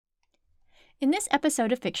In this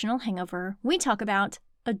episode of Fictional Hangover, we talk about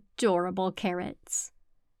adorable carrots,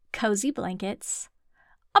 cozy blankets,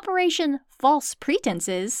 Operation False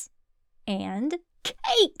Pretenses, and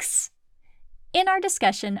cakes in our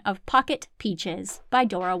discussion of Pocket Peaches by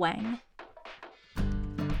Dora Wang.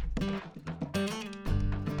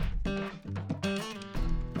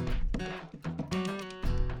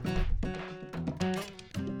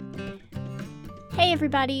 Hey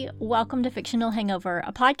everybody, welcome to Fictional Hangover,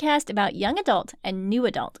 a podcast about young adult and new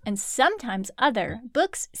adult, and sometimes other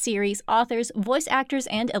books, series, authors, voice actors,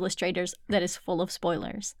 and illustrators that is full of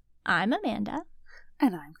spoilers. I'm Amanda.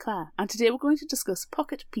 And I'm Claire, and today we're going to discuss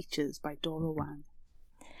Pocket Peaches by Dora Wang.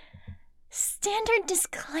 Standard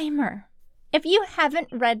disclaimer. If you haven't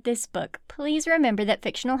read this book, please remember that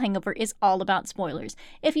Fictional Hangover is all about spoilers.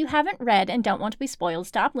 If you haven't read and don't want to be spoiled,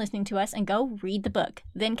 stop listening to us and go read the book.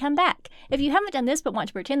 Then come back. If you haven't done this but want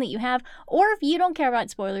to pretend that you have, or if you don't care about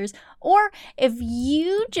spoilers, or if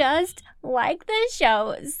you just like the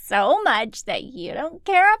show so much that you don't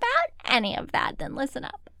care about any of that, then listen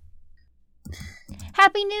up.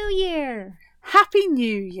 Happy New Year! Happy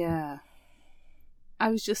New Year! I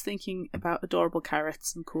was just thinking about adorable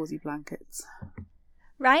carrots and cozy blankets.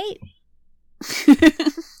 Right?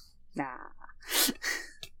 Nah.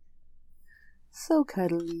 So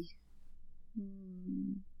cuddly.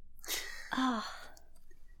 Oh.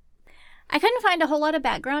 I couldn't find a whole lot of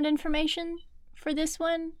background information for this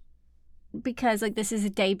one because, this is a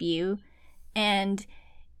debut. And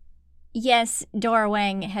yes, Dora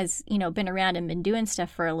Wang has, been around and been doing stuff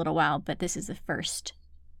for a little while, but this is the first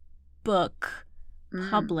book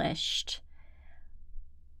published.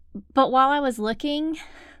 But while I was looking,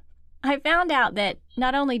 I found out that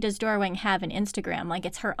not only does Dora Wang have an Instagram,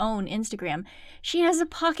 it's her own Instagram, she has a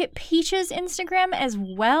Pocket Peaches Instagram as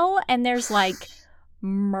well, and there's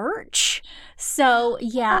merch. So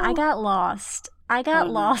yeah, I got lost.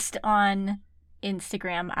 Lost on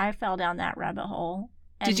Instagram. I fell down that rabbit hole.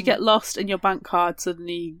 Did you get lost and your bank card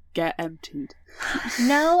suddenly get emptied?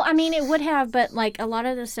 No, it would have, but a lot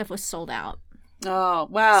of the stuff was sold out. Oh,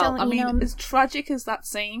 well, so, as tragic as that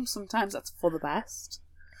seems, sometimes that's for the best.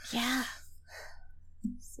 Yeah.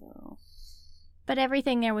 So. But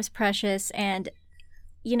everything there was precious, and,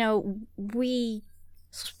 we,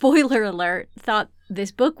 spoiler alert, thought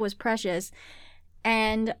this book was precious,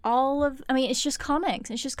 and it's just comics.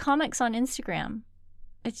 It's just comics on Instagram.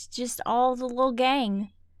 It's just all the little gang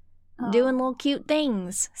doing little cute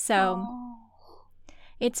things. So,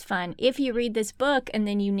 it's fun. If you read this book and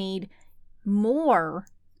then you need more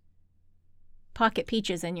Pocket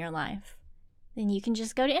Peaches in your life, then you can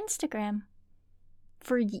just go to Instagram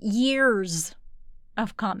for years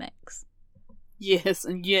of comics. Years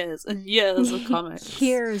and years and years of comics.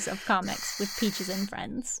 Years of comics with Peaches and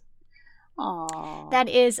friends. Aww. That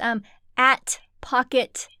is at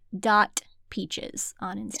pocket.peaches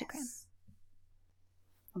on Instagram. Yes.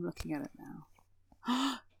 I'm looking at it now.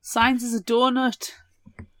 Signs as a donut.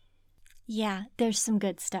 Yeah, there's some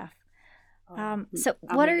good stuff. So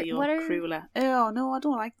what are Cruella? Oh no, I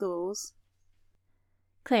don't like those.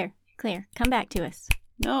 Claire, come back to us.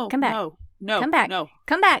 No, come back. No, come back. No,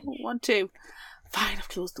 come back. I don't want to. Fine, I've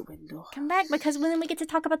closed the window. Come back because then we get to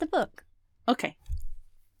talk about the book. Okay.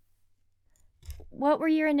 What were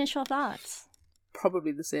your initial thoughts?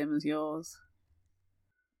 Probably the same as yours.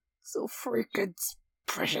 So freaking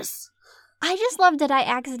precious. I just love that I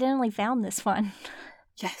accidentally found this one.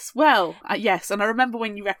 Yes, well, yes, and I remember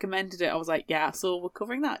when you recommended it, I was like, yeah, so we're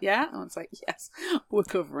covering that, yeah? And I was like, yes, we're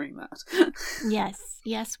covering that.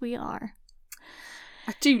 Yes, we are.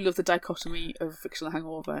 I do love the dichotomy of Fictional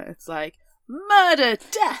Hangover. It's murder,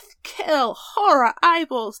 death, kill, horror,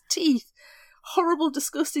 eyeballs, teeth, horrible,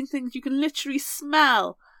 disgusting things you can literally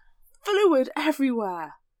smell, fluid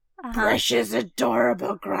everywhere. Precious,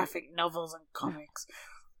 adorable graphic novels and comics.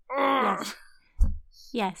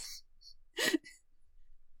 Yes.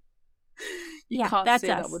 You can't that's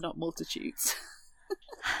say us. that we're not multitudes.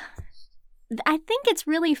 I think it's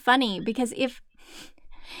really funny because if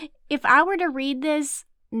I were to read this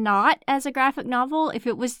not as a graphic novel, if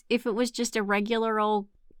it was just a regular old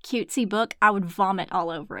cutesy book, I would vomit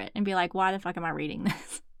all over it and be like, why the fuck am I reading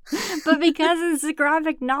this? But because it's a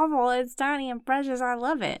graphic novel, it's tiny and precious, I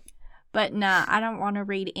love it. But nah, I don't want to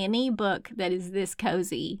read any book that is this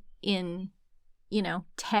cozy in,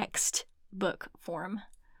 text book form.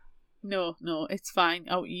 No, it's fine.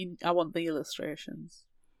 I want the illustrations.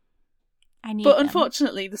 I need But them.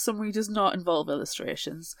 Unfortunately, the summary does not involve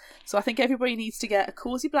illustrations. So I think everybody needs to get a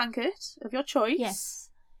cozy blanket of your choice. Yes.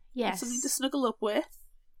 And something to snuggle up with.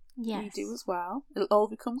 Yes. We do as well. It'll all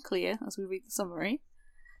become clear as we read the summary.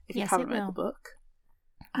 If you haven't read the book.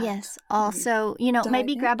 Yes. Also,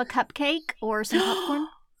 maybe grab a cupcake or some popcorn.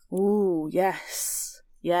 Ooh, yes.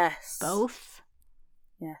 Yes. Both?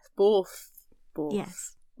 Yes. Both.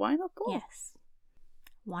 Yes. Why not both? Yes.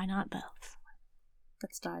 Why not both?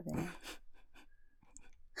 Let's dive in.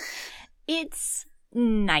 It's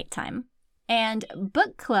nighttime, and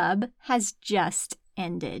book club has just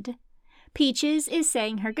ended. Peaches is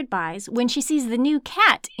saying her goodbyes when she sees the new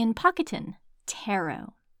cat in Pocketon,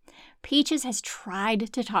 Taro. Peaches has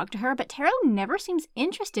tried to talk to her, but Taro never seems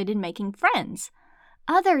interested in making friends.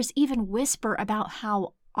 Others even whisper about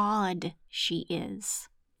how odd she is.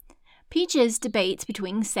 Peaches debates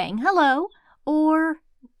between saying hello or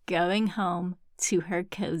going home to her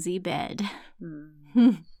cozy bed.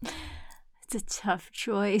 It's a tough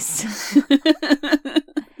choice.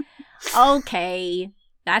 Okay,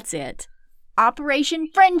 that's it. Operation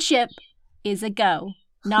Friendship is a go,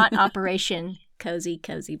 not Operation Cozy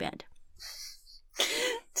Bed.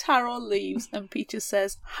 Taro leaves and Peaches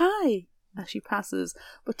says, "Hi," as she passes,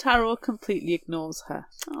 but Taro completely ignores her.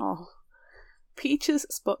 Oh. Peaches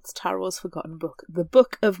spots Taro's forgotten book, the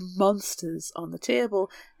Book of Monsters, on the table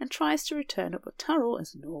and tries to return it, but Taro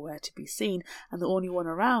is nowhere to be seen, and the only one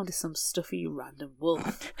around is some stuffy random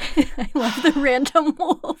wolf. I love the random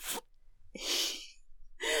wolf.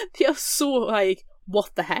 They are so like,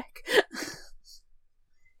 what the heck?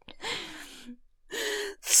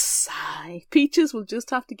 Sigh. Peaches will just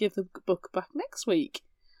have to give the book back next week.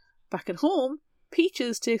 Back at home,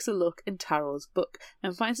 Peaches takes a look in Taro's book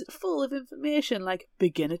and finds it full of information like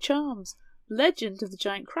beginner charms, legend of the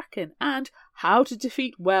giant kraken, and how to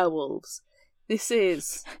defeat werewolves. This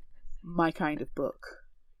is my kind of book.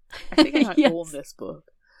 I think I might Yes. own this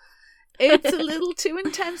book. It's a little too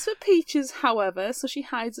intense for Peaches, however, so she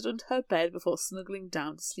hides it under her bed before snuggling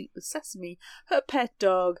down to sleep with Sesame, her pet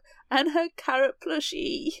dog, and her carrot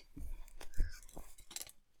plushie.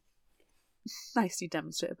 Nicely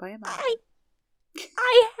demonstrated by Amanda.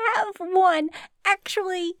 I have one.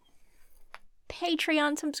 Actually,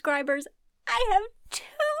 Patreon subscribers, I have 2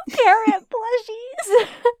 carrot plushies.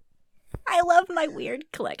 I love my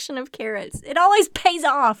weird collection of carrots. It always pays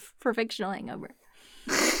off for Fictional Hangover.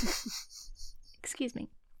 Excuse me.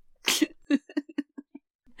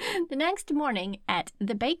 The next morning at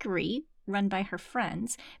the bakery run by her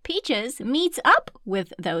friends, Peaches meets up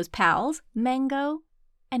with those pals, Mango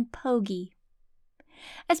and Pogi.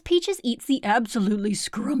 As Peaches eats the absolutely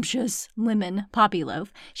scrumptious lemon poppy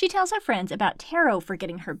loaf, she tells her friends about Taro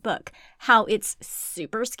forgetting her book, how it's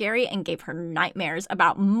super scary and gave her nightmares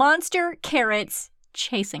about monster carrots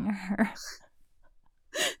chasing her.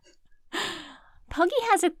 Pogi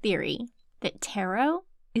has a theory that Taro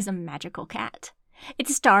is a magical cat. It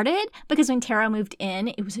started because when Taro moved in,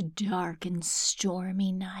 it was a dark and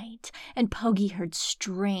stormy night, and Pogi heard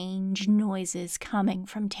strange noises coming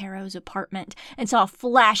from Taro's apartment and saw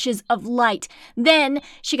flashes of light. Then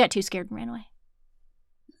she got too scared and ran away.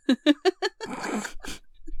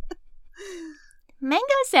 Mango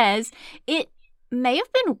says it may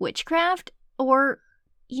have been witchcraft, or,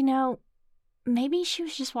 maybe she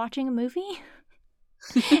was just watching a movie.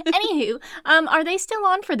 Anywho, are they still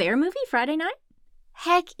on for their movie Friday night?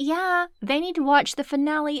 Heck yeah, they need to watch the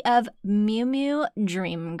finale of Mew Mew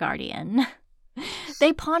Dream Guardian.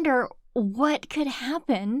 They ponder what could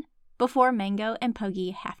happen before Mango and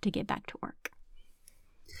Pogi have to get back to work.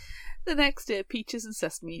 The next day, Peaches and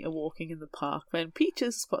Sesame are walking in the park when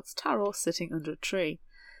Peaches spots Taro sitting under a tree.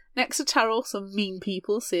 Next to Taro, some mean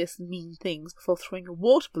people say some mean things before throwing a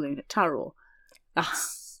water balloon at Taro.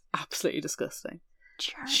 That's absolutely disgusting.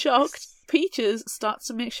 Jerks. Shocked, Peaches starts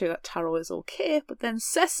to make sure that Taro is okay, but then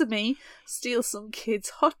Sesame steals some kid's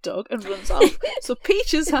hot dog and runs off, so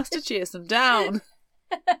Peaches has to chase him down.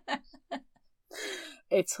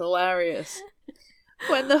 It's hilarious.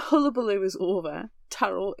 When the hullabaloo is over,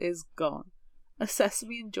 Taro is gone. As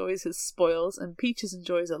Sesame enjoys his spoils and Peaches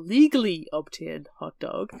enjoys a legally obtained hot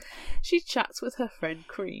dog, she chats with her friend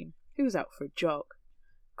Cream, who's out for a jog.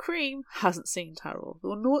 Cream hasn't seen Taro,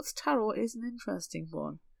 though notes Taro is an interesting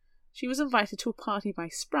one. She was invited to a party by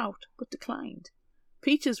Sprout, but declined.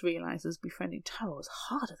 Peaches realises befriending Taro is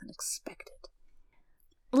harder than expected.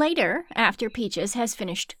 Later, after Peaches has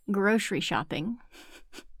finished grocery shopping,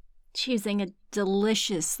 choosing a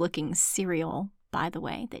delicious-looking cereal, by the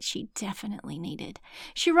way, that she definitely needed,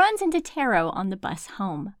 she runs into Taro on the bus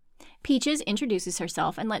home. Peaches introduces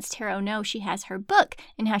herself and lets Taro know she has her book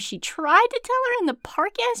and how she tried to tell her in the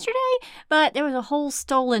park yesterday, but there was a whole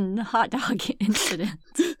stolen hot dog incident.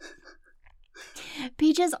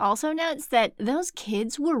 Peaches also notes that those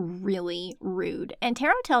kids were really rude, and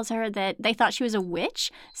Taro tells her that they thought she was a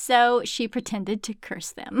witch, so she pretended to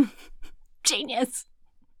curse them. Genius.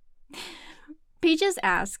 Peaches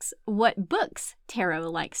asks what books Taro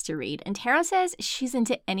likes to read, and Taro says she's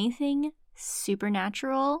into anything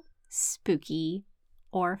supernatural, spooky,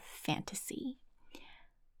 or fantasy.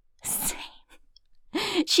 Same.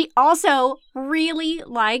 She also really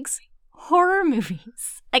likes horror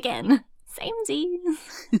movies. Again, samesies.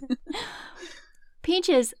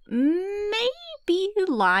 Peaches may be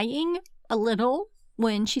lying a little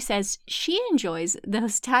when she says she enjoys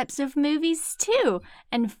those types of movies too,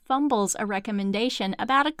 and fumbles a recommendation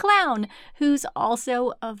about a clown who's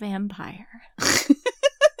also a vampire.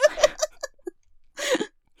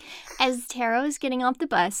 As Taro is getting off the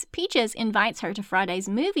bus, Peaches invites her to Friday's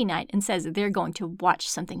movie night and says they're going to watch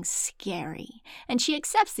something scary, and she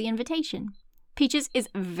accepts the invitation. Peaches is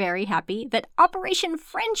very happy that Operation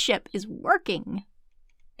Friendship is working.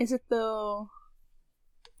 Is it though?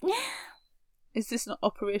 Is this not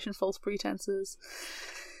Operation False Pretenses?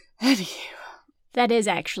 Anywho. That is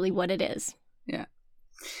actually what it is. Yeah.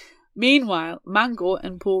 Meanwhile, Mango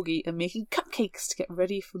and Porgy are making cupcakes to get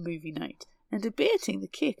ready for movie night and debating the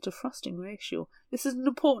cake to frosting ratio. This is an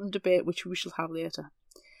important debate which we shall have later.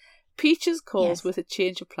 Peaches calls with a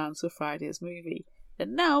change of plans for Friday's movie. They're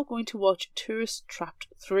now going to watch Tourist Trapped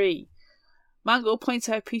 3. Mango points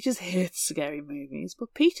out Peaches hates scary movies,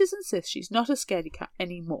 but Peaches insists she's not a scaredy cat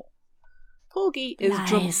anymore. Porgy is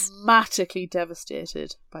dramatically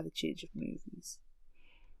devastated by the change of movies.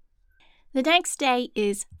 The next day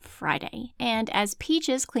is Friday, and as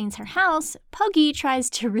Peaches cleans her house, Porgy tries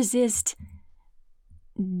to resist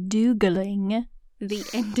doogling the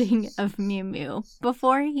ending of Mew Mew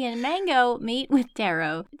before he and Mango meet with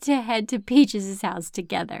Taro to head to Peaches' house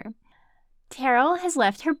together. Taro has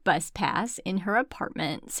left her bus pass in her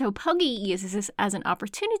apartment, so Porgy uses this as an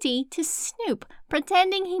opportunity to snoop,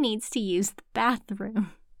 pretending he needs to use the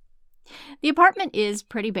bathroom. The apartment is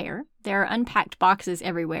pretty bare. There are unpacked boxes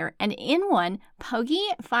everywhere, and in one, Porgy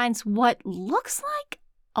finds what looks like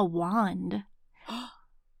a wand.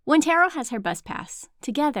 When Taro has her bus pass,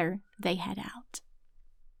 together they head out.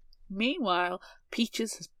 Meanwhile,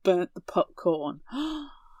 Peaches has burnt the popcorn.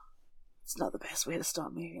 It's not the best way to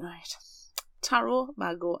start movie night. Taro,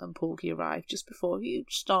 Mango, and Porgy arrive just before a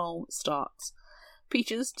huge storm starts.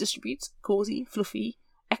 Peaches distributes cozy, fluffy,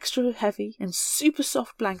 extra heavy, and super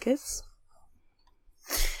soft blankets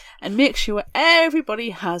and makes sure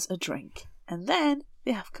everybody has a drink. And then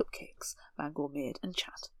they have cupcakes Mango made and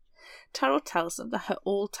chat. Taro tells them that her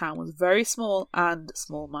old town was very small and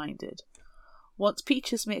small-minded. Once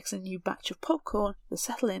Peaches makes a new batch of popcorn, they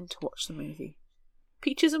settle in to watch the movie.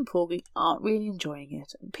 Peaches and Porgy aren't really enjoying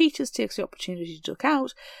it, and Peaches takes the opportunity to duck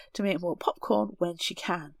out to make more popcorn when she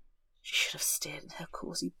can. She should have stayed in her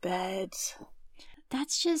cozy bed.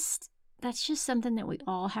 That's just something that we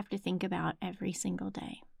all have to think about every single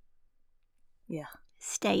day. Yeah.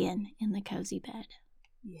 Stay in the cozy bed.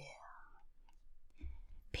 Yeah.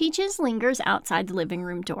 Peaches lingers outside the living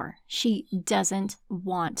room door. She doesn't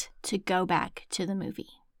want to go back to the movie.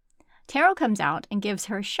 Taro comes out and gives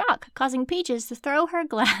her a shock, causing Peaches to throw her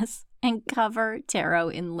glass and cover Taro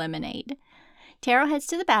in lemonade. Taro heads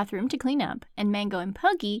to the bathroom to clean up, and Mango and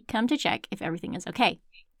Porgy come to check if everything is okay.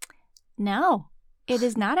 No, it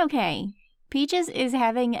is not okay. Peaches is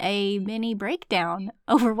having a mini breakdown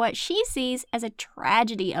over what she sees as a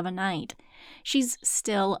tragedy of a night. She's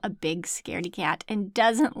still a big scaredy cat and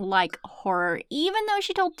doesn't like horror, even though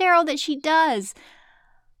she told Taro that she does.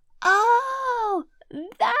 Oh,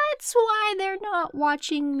 that's why they're not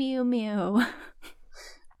watching Mew Mew.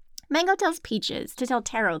 Mango tells Peaches to tell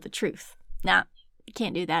Taro the truth. Nah, you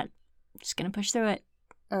can't do that. Just gonna push through it.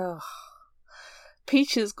 Ugh.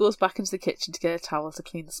 Peaches goes back into the kitchen to get a towel to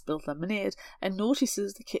clean the spilled lemonade and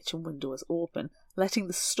notices the kitchen window is open, letting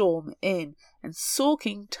the storm in and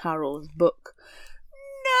soaking Taro's book.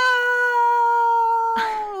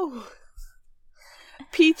 No!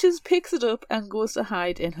 Peaches picks it up and goes to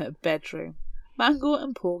hide in her bedroom. Mango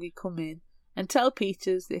and Porgy come in and tell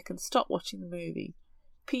Peaches they can stop watching the movie.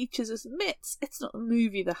 Peaches admits it's not the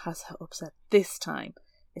movie that has her upset this time.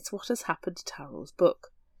 It's what has happened to Taro's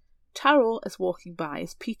book. Taro is walking by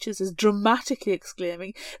as Peaches is dramatically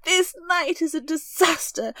exclaiming, "This night is a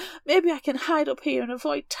disaster! Maybe I can hide up here and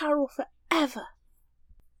avoid Taro forever."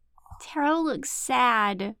 Taro looks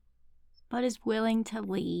sad, but is willing to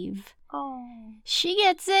leave. Oh. She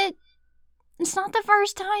gets it. It's not the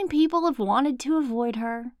first time people have wanted to avoid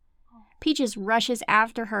her. Peaches rushes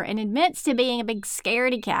after her and admits to being a big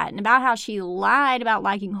scaredy cat and about how she lied about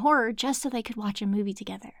liking horror just so they could watch a movie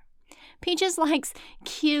together. Peaches likes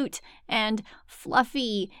cute and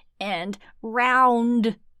fluffy and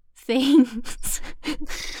round things.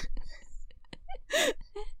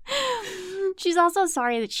 She's also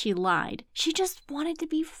sorry that she lied. She just wanted to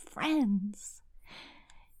be friends.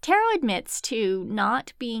 Taro admits to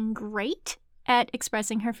not being great at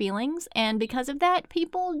expressing her feelings, and because of that,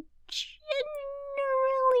 people generally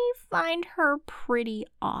find her pretty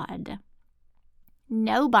odd.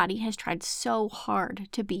 Nobody has tried so hard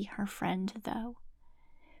to be her friend, though.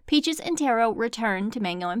 Peaches and Taro return to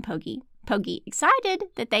Mango and Pogi. Pogi excited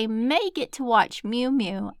that they may get to watch Mew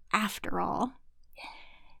Mew after all.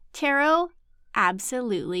 Taro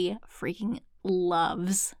absolutely freaking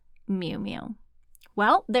loves Mew Mew.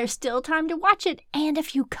 Well, there's still time to watch it and a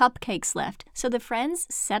few cupcakes left, so the friends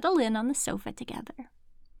settle in on the sofa together.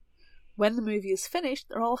 When the movie is finished,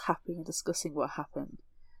 they're all happy and discussing what happened.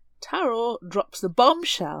 Taro drops the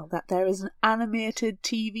bombshell that there is an animated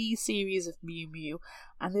TV series of Mew Mew,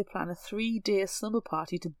 and they plan a 3-day slumber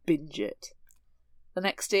party to binge it. The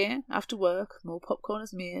next day, after work, more popcorn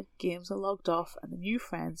is made, games are logged off, and the new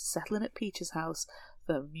friends settle in at Peach's house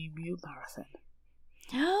for a Mew Mew marathon.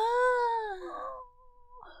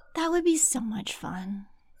 That would be so much fun.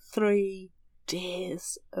 3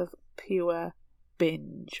 days of pure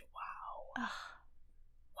binge. Wow.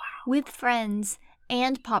 Wow. With friends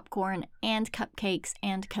and popcorn and cupcakes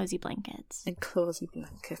and cozy blankets. And cozy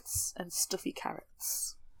blankets and stuffy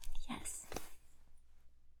carrots. Yes.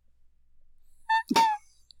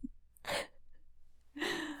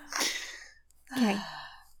 Okay.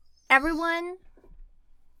 Everyone,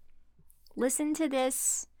 listen to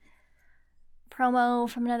this promo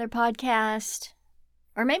from another podcast.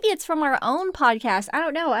 Or maybe it's from our own podcast. I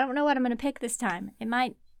don't know. I don't know what I'm going to pick this time.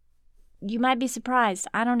 You might be surprised.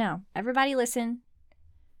 I don't know. Everybody listen.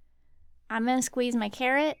 I'm going to squeeze my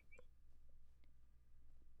carrot,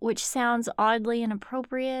 which sounds oddly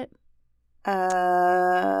inappropriate. We're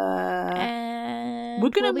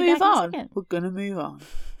going to move on. We're going to move on.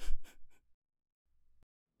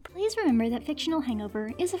 Please remember that Fictional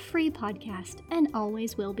Hangover is a free podcast and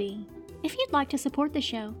always will be. If you'd like to support the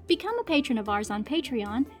show, become a patron of ours on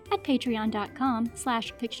Patreon at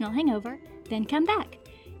patreon.com/fictionalhangover, then come back.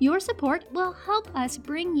 Your support will help us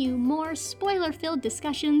bring you more spoiler-filled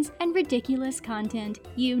discussions and ridiculous content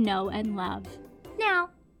you know and love. Now,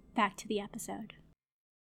 back to the episode.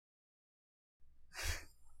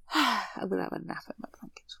 I'm going to have a nap at my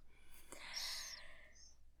blanket.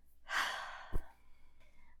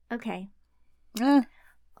 Okay.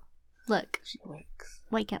 Look. She wakes.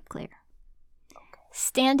 Wake up, Claire. Okay.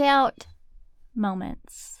 Standout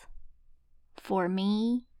moments for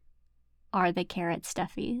me are the carrot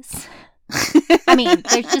stuffies. I mean,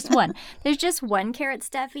 there's just one. There's just one carrot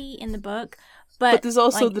stuffy in the book, but there's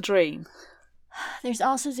also the dream. There's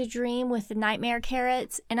also the dream with the nightmare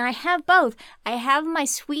carrots, and I have both. I have my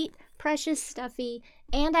sweet, precious stuffy,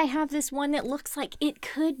 and I have this one that looks like it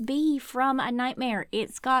could be from a nightmare.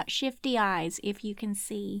 It's got shifty eyes, if you can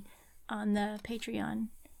see on the Patreon.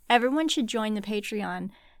 Everyone should join the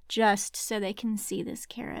Patreon just so they can see this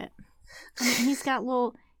carrot. I mean, he's got a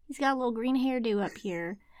little green hairdo up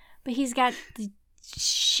here, but he's got the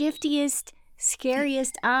shiftiest,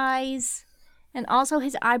 scariest eyes, and also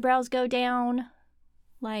his eyebrows go down.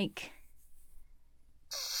 Like,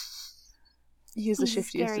 he's the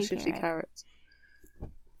shiftiest of shifty carrots.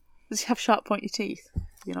 Does he have sharp, pointy teeth?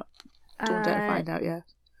 You're not don't dare find out yet.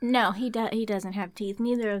 No, he doesn't have teeth.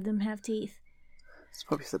 Neither of them have teeth. It's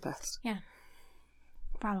probably the best. Yeah,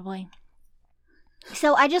 probably.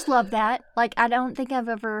 So I just love that. Like, I don't think I've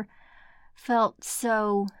ever felt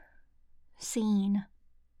so seen.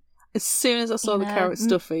 As soon as I saw the carrot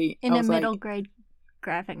stuffy, in a middle grade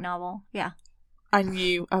graphic novel, yeah, I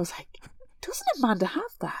knew. I was like, doesn't Amanda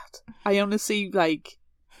have that? I honestly like.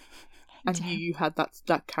 I knew you had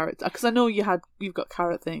that carrot because I know you've got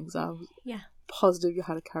carrot things. I was positive you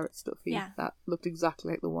had a carrot stuffy that looked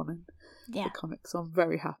exactly like the one in the comic. So I'm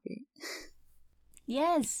very happy.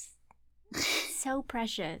 Yes, so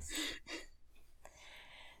precious.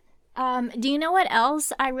 Do you know what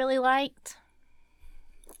else I really liked?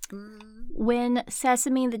 When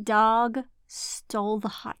Sesame the dog stole the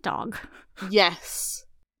hot dog. Yes,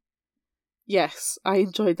 I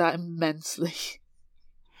enjoyed that immensely.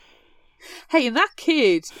 Hey, and that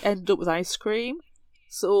kid ended up with ice cream,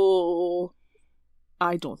 so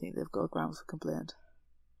I don't think they've got grounds for complaint.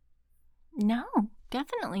 No,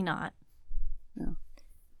 definitely not. No.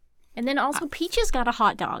 And then also Peaches got a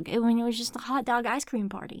hot dog. It was just a hot dog ice cream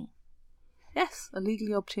party. Yes, a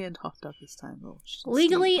legally obtained hot dog this time, though.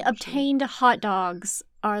 Legally obtained hot dogs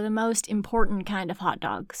are the most important kind of hot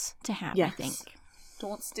dogs to have, I think.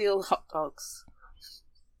 Don't steal hot dogs.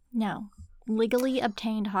 No. Legally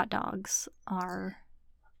obtained hot dogs are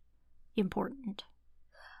important.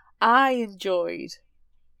 I enjoyed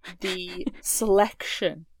the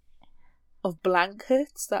selection of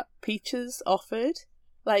blankets that Peaches offered.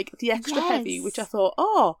 Like the extra heavy, which I thought,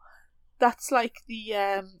 oh, that's like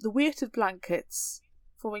the weighted blankets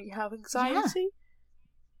for when you have anxiety.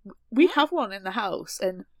 Yeah. We have one in the house,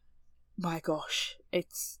 and my gosh,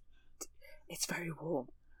 it's very warm.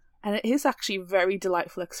 And it is actually a very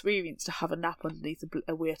delightful experience to have a nap underneath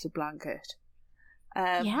a weighted blanket.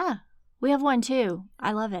 Yeah, we have one too.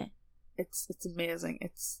 I love it. It's amazing.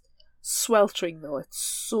 It's sweltering though. It's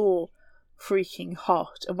so freaking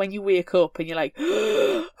hot. And when you wake up and you're like,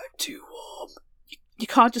 I'm too warm. You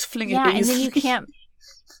can't just fling it easily. Yeah, and then you can't.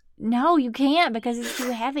 No, you can't because it's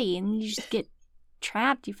too heavy and you just get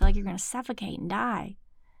trapped. You feel like you're going to suffocate and die.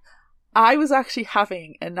 I was actually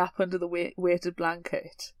having a nap under the weighted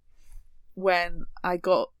blanket when I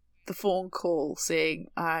got the phone call saying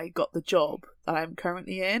I got the job that I'm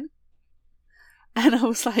currently in. And I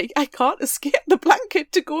was like, I can't escape the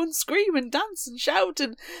blanket to go and scream and dance and shout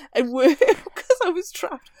and work because I was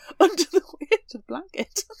trapped under the weighted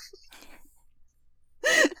blanket.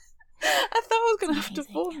 I thought I was going to have to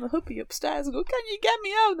phone the hubby upstairs and go, can you get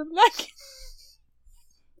me out of the blanket?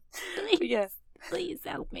 Please, yeah. Please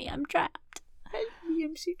help me, I'm trapped. Help me,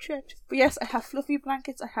 I'm so trapped. But yes, I have fluffy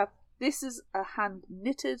blankets. This is a hand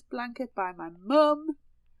knitted blanket by my mum.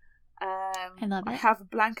 I love it. I have a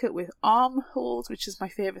blanket with armholes, which is my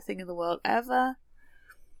favourite thing in the world ever.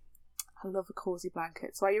 I love a cosy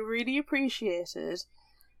blanket. So I really appreciated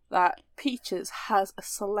that Peaches has a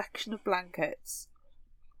selection of blankets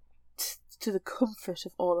to the comfort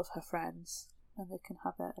of all of her friends, and they can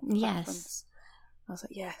have a preference. Yes. I was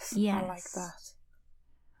like, yes, I like that.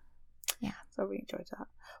 Yeah. So I really enjoyed that.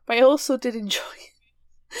 But I also did enjoy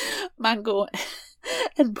Mango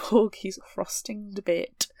and Porgy's frosting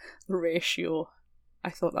debate ratio. I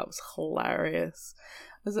thought that was hilarious.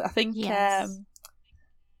 I think I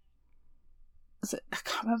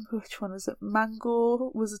can't remember which one was it.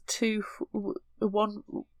 Mango was a 1.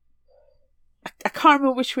 I can't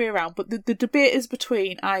remember which way around, but the debate is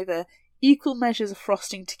between either equal measures of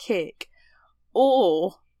frosting to cake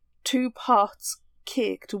or 2 parts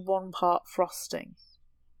cake to 1 part frosting.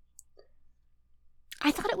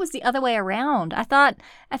 I thought it was the other way around. I thought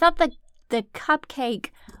the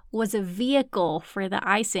cupcake was a vehicle for the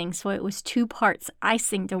icing, so it was 2 parts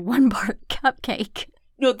icing to 1 part cupcake.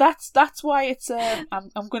 No, that's why it's.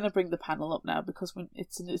 I'm going to bring the panel up now because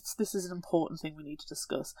this is an important thing we need to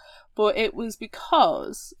discuss. But it was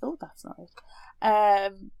because that's not it.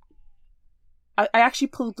 I actually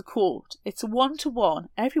pulled the quote. It's a 1-to-1.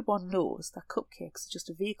 Everyone knows that cupcakes are just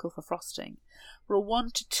a vehicle for frosting. For a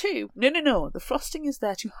 1-to-2, no. The frosting is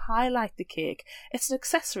there to highlight the cake. It's an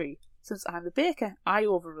accessory. Since I'm the baker, I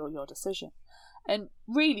overrule your decision. And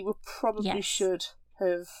really, we probably should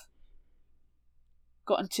have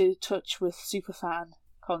got into touch with superfan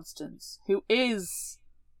Constance, who is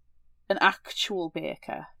an actual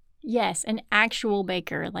baker. Yes, an actual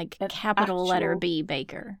baker, like a capital letter B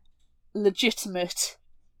baker. Legitimate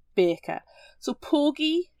baker. So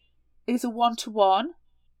Porgy is a 1-to-1,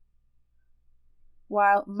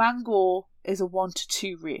 while Mango is a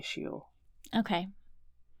 1-to-2 ratio. Okay.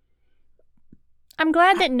 I'm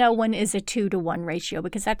glad that no one is a 2-to-1 ratio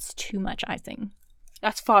because that's too much icing.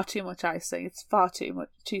 That's far too much icing. It's far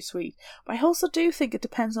too sweet. But I also do think it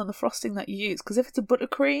depends on the frosting that you use. Because if it's a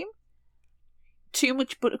buttercream, too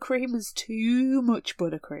much buttercream is too much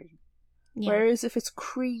buttercream. Yeah. Whereas if it's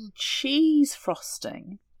cream cheese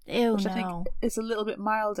frosting, which I think is a little bit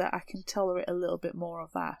milder, I can tolerate a little bit more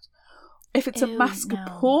of that. If it's a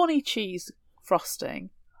mascarpone cheese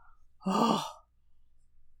frosting, that's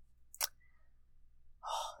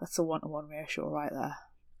a 1-to-1 ratio right there.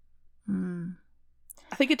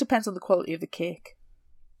 I think it depends on the quality of the cake.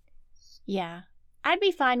 Yeah. I'd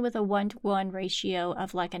be fine with a 1-to-1 ratio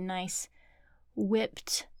of like a nice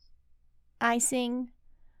whipped icing.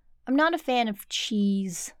 I'm not a fan of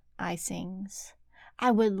cheese icings.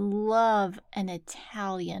 I would love an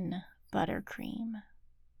Italian buttercream.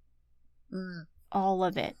 All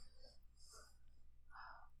of it.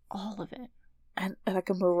 All of it. And like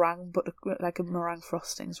a meringue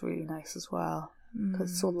frosting is really nice as well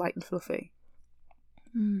because it's so light and fluffy.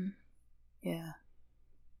 Yeah.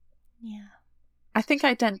 I think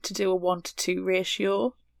I tend to do a 1-to-2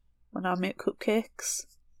 ratio when I make cupcakes.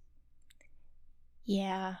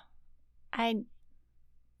 Yeah. I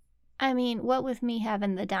mean, what with me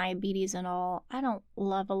having the diabetes and all, I don't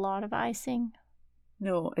love a lot of icing.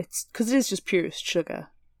 No, it's because it is just purest sugar.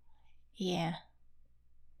 Yeah.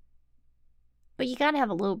 But you gotta have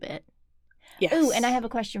a little bit. Yes. Ooh, and I have a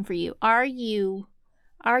question for you. Are you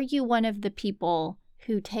one of the people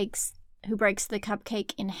who takes who breaks the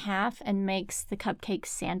cupcake in half and makes the cupcake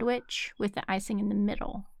sandwich with the icing in the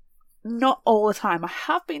middle. Not all the time. I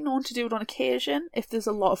have been known to do it on occasion if there's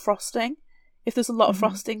a lot of frosting. If there's a lot of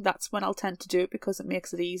frosting, that's when I'll tend to do it because it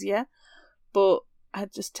makes it easier. But I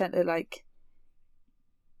just tend to like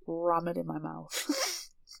ram it in my mouth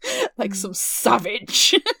like some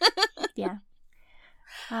savage. Yeah.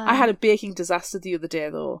 I had a baking disaster the other day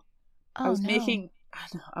though. Oh, I was no. making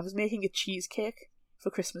a cheesecake for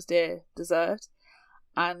Christmas Day dessert,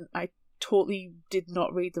 and I totally did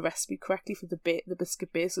not read the recipe correctly for the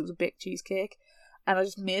biscuit base. It was a baked cheesecake, and I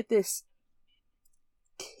just made this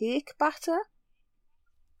cake batter,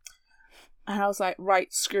 and I was like,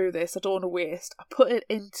 right, screw this, I don't want to waste. I put it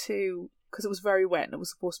into, because it was very wet and it was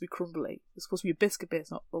supposed to be crumbly. It was supposed to be a biscuit base,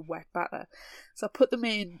 not a wet batter. So I put them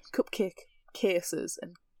in cupcake cases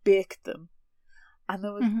and baked them, and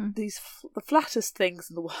there were these the flattest things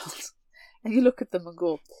in the world. And you look at them and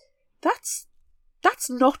go, that's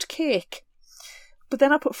not cake. But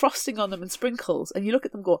then I put frosting on them and sprinkles, and you look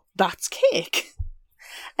at them and go, that's cake.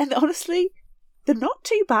 And honestly, they're not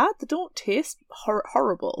too bad. They don't taste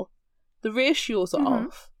horrible. The ratios are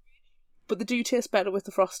off, but they do taste better with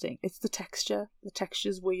the frosting. It's the texture. The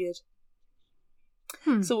texture's weird.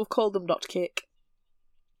 So we've called them not cake.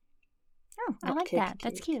 Oh, I like that.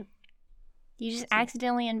 That's cute. You just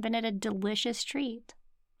accidentally invented a delicious treat.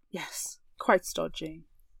 Yes. Quite stodgy.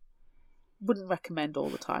 Wouldn't recommend all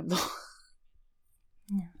the time though.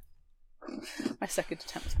 No. My second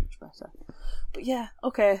attempt was much better. But yeah,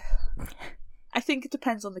 okay. I think it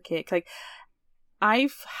depends on the cake. Like,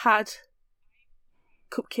 I've had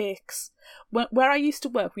cupcakes. Where I used to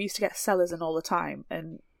work, we used to get sellers in all the time,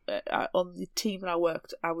 and on the team that I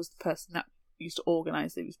worked, I was the person that used to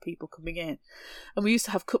organise these people coming in, and we used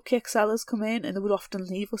to have cupcake sellers come in, and they would often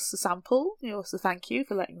leave us a sample, so thank you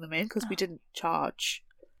for letting them in, because we didn't charge.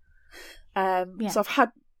 So I've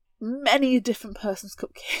had many a different person's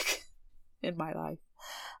cupcake in my life.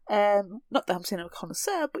 Not that I'm saying I'm a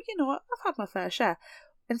connoisseur, but I've had my fair share.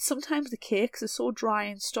 And sometimes the cakes are so dry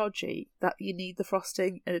and stodgy that you need the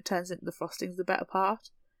frosting, and it turns into the frosting's the better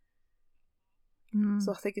part.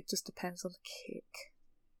 So I think it just depends on the cake.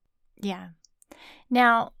 Yeah.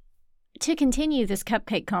 Now, to continue this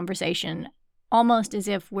cupcake conversation, almost as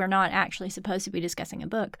if we're not actually supposed to be discussing a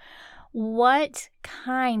book, what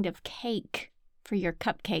kind of cake for your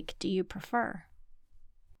cupcake do you prefer?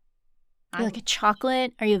 Are you like a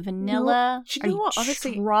chocolate? Are you vanilla? Do you know what?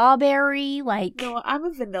 Honestly, strawberry? No, I'm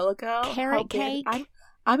a vanilla girl. Carrot cake?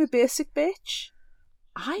 I'm a basic bitch.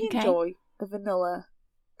 I enjoy a vanilla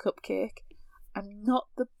cupcake. I'm not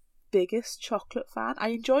the biggest chocolate fan. I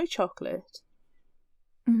enjoy chocolate,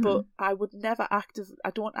 but I would never I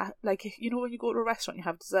don't like, when you go to a restaurant you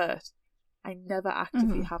have dessert, I never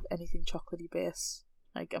actively have anything chocolatey based.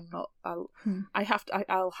 Like, I'm not. I'll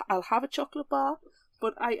have a chocolate bar,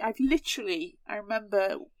 but I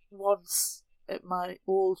remember once at my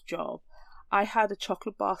old job, I had a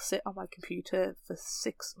chocolate bar sit on my computer for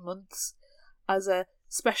 6 months as a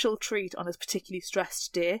special treat on a particularly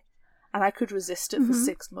stressed day. And I could resist it for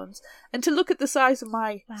 6 months. And to look at the size of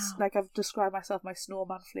my, like I've described myself, my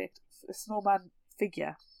snowman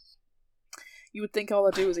figure, you would think all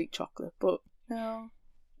I do is eat chocolate. But no.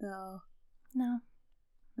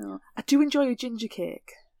 I do enjoy a ginger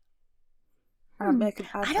cake. I do make a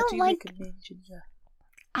mean ginger.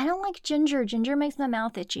 I don't like ginger. Ginger makes my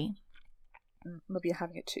mouth itchy. Maybe you're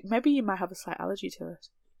having it too. Maybe you might have a slight allergy to it.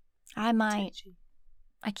 I might.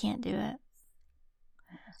 I can't do it.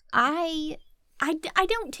 I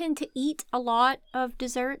don't tend to eat a lot of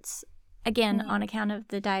desserts, again, on account of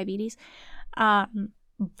the diabetes.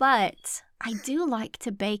 But I do like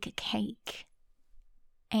to bake a cake.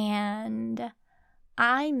 And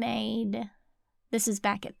I made, this is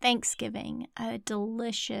back at Thanksgiving, a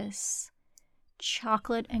delicious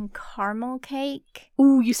chocolate and caramel cake.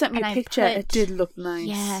 Ooh, you sent me a picture. It did look nice.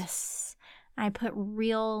 Yes. I put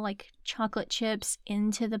real, chocolate chips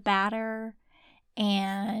into the batter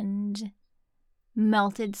and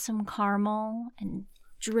melted some caramel and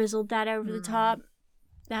drizzled that over the top.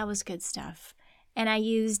 That was good stuff. And I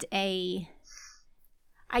used a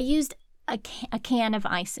can of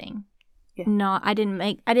icing. Yeah. I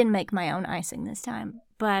didn't make my own icing this time,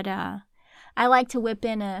 but I like to whip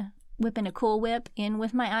in a Cool Whip in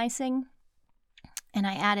with my icing, and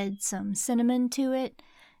I added some cinnamon to it.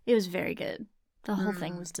 It was very good. The whole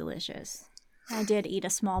thing was delicious. I did eat a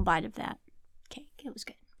small bite of that cake. It was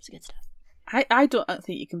good. It was good stuff. I don't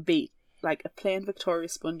think you can beat a plain Victoria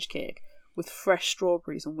sponge cake with fresh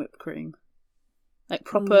strawberries and whipped cream.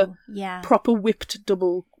 Proper whipped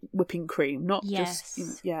double whipping cream, not just.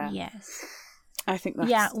 Yes. I think that's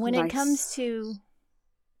Yeah, when nice. it comes to...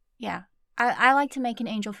 Yeah. I like to make an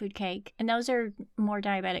angel food cake, and those are more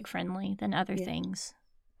diabetic friendly than other things.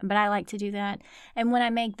 But I like to do that. And when I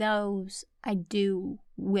make those, I do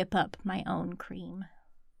whip up my own cream.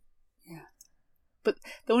 Yeah. But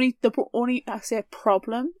the only I say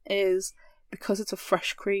problem is because it's a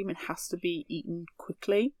fresh cream, it has to be eaten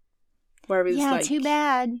quickly. Whereas, yeah, like, too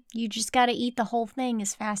bad. You just got to eat the whole thing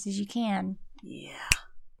as fast as you can. Yeah.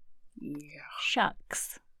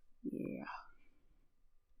 Shucks. Yeah.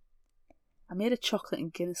 I made a chocolate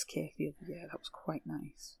and Guinness cake the other year. That was quite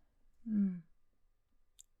nice. Mm.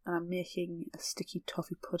 And I'm making a sticky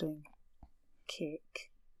toffee pudding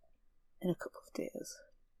cake in a couple of days.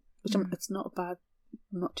 Which it's not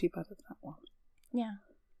too bad at that one. Yeah.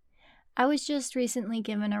 I was just recently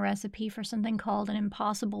given a recipe for something called an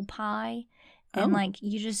impossible pie. And, like,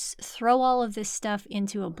 you just throw all of this stuff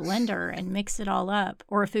into a blender and mix it all up.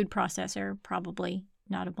 Or a food processor, probably,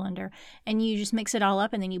 not a blender. And you just mix it all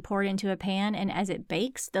up and then you pour it into a pan. And as it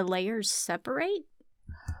bakes, the layers separate.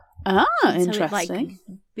 Interesting.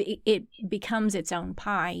 So it becomes its own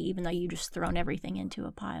pie, even though you just thrown everything into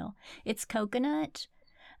a pile. It's coconut,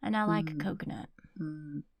 and I like coconut.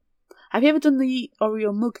 Mm. Have you ever done the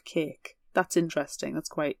Oreo mug cake? That's interesting. That's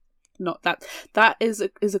quite not that. That is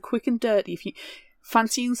a quick and dirty. If you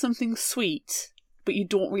fancying something sweet, but you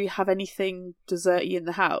don't really have anything desserty in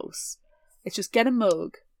the house, it's just get a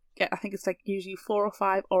mug. I think it's like usually 4 or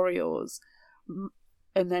 5 Oreos,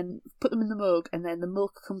 and then put them in the mug, and then the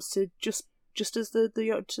milk comes to just as to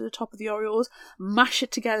the top of the Oreos. Mash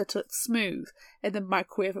it together till it's smooth, and then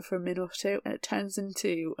microwave it for a minute or two, and it turns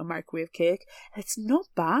into a microwave cake. And it's not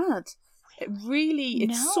bad.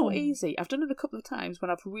 It's so easy. I've done it a couple of times when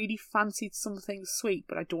I've really fancied something sweet,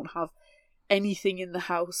 but I don't have anything in the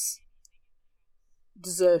house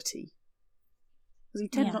desserty. Because we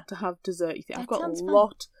tend not to have desserty things. I've got a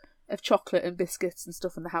lot of chocolate and biscuits and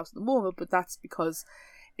stuff in the house at the moment, but that's because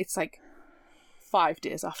it's like 5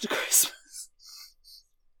 days after Christmas.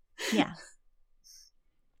 Yeah.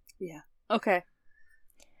 Yeah.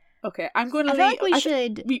 Okay, I'm going to leave... I feel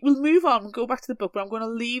like we'll move on and go back to the book, but I'm going to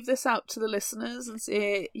leave this out to the listeners and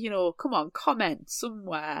say, come on, comment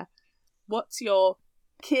somewhere. What's your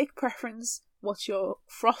cake preference? What's your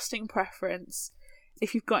frosting preference?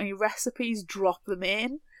 If you've got any recipes, drop them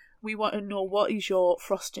in. We want to know what is your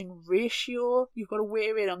frosting ratio. You've got to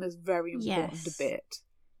weigh in on this very important debate.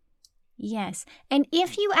 Yes. And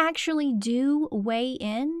if you actually do weigh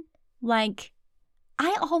in, like,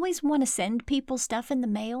 I always want to send people stuff in the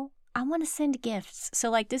mail. I want to send gifts. So,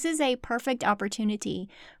 like, this is a perfect opportunity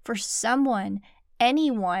for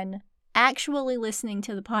anyone actually listening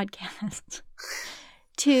to the podcast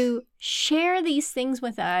to share these things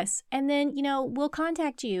with us. And then, we'll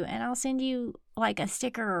contact you and I'll send you, like, a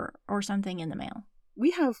sticker or something in the mail.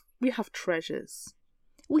 We have treasures.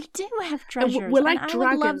 We do have treasures. And we're like and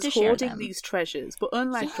dragons hoarding them. These treasures. But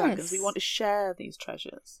unlike dragons, we want to share these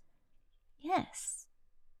treasures. Yes.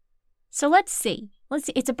 So let's see.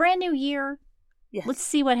 It's a brand new year. Yes. Let's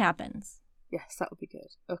see what happens. Yes, that would be good.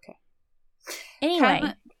 Okay.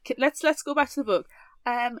 Anyway, let's go back to the book.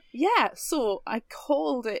 So I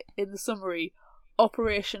called it in the summary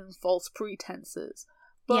Operation False Pretenses.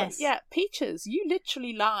 But Peaches, you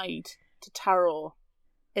literally lied to Taro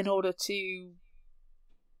in order to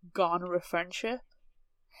garner a friendship.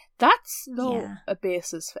 That's not a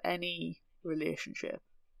basis for any relationship.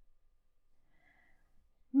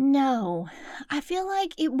 No, I feel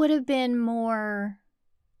like it would have been more,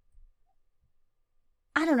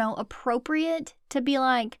 I don't know, appropriate to be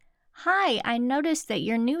like, hi, I noticed that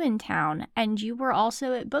you're new in town and you were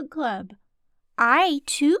also at book club. I,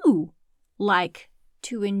 too, like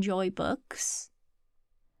to enjoy books.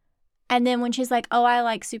 And then when she's like, oh, I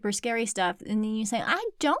like super scary stuff. And then you say, I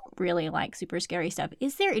don't really like super scary stuff.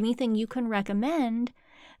 Is there anything you can recommend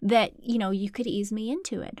that, you could ease me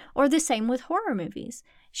into it? Or the same with horror movies.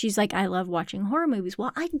 She's like, I love watching horror movies.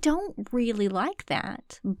 Well, I don't really like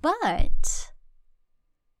that. But,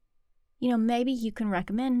 maybe you can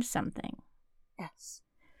recommend something. Yes.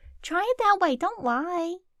 Try it that way. Don't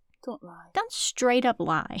lie. Don't lie. Don't straight up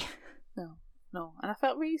lie. No. And I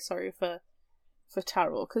felt really sorry for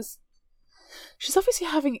Taro, because she's obviously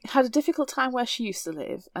had a difficult time where she used to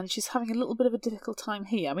live, and she's having a little bit of a difficult time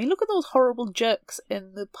here. I mean, look at those horrible jerks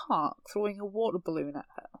in the park throwing a water balloon at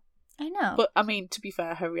her. I know. But, I mean, to be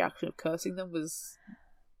fair, her reaction of cursing them was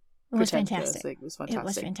fantastic. It was fantastic. It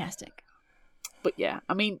was fantastic. But yeah,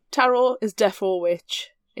 I mean, Taro is defo witch.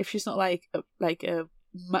 If she's not like a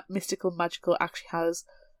mystical, magical, actually has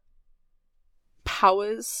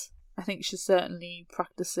powers, I think she's certainly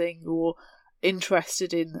practicing or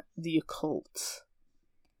interested in the occult.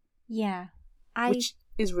 Yeah. Which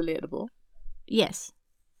is relatable. Yes.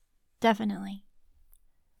 Definitely.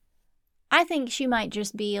 I think she might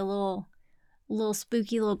just be a little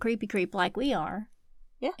spooky, little creepy creep like we are.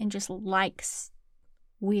 Yeah. And just likes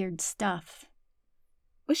weird stuff.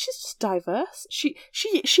 But she's just diverse. She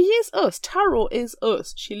is us. Tarot is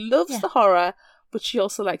us. She loves the horror, but she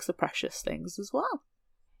also likes the precious things as well.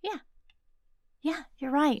 Yeah. Yeah,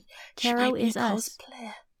 you're right. Tarot is us.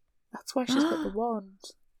 Cosplayer. That's why she's got the wand.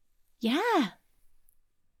 Yeah.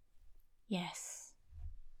 Yes.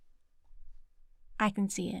 I can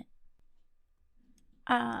see it.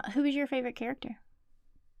 Who is your favorite character?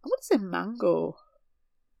 I would say Mango.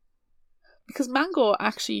 Because Mango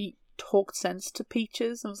actually talked sense to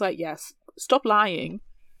Peaches and was like, yes, stop lying.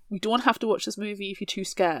 We don't have to watch this movie if you're too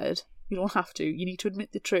scared. You don't have to. You need to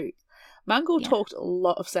admit the truth. Mango talked a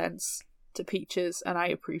lot of sense to Peaches, and I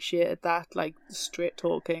appreciated that, like, straight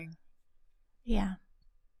talking. Yeah.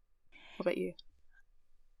 What about you?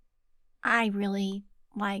 I really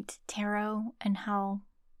liked Tarot and how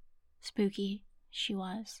spooky she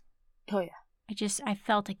was. Oh, yeah. I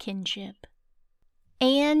felt a kinship.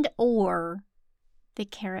 And or the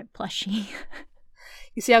carrot plushie.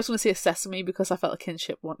 You see, I was going to say Sesame because I felt a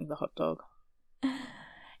kinship wanting the hot dog.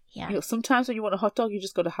 Yeah. You know, sometimes when you want a hot dog, you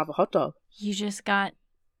just got to have a hot dog. You just got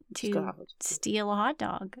to steal a hot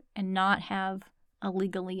dog and not have a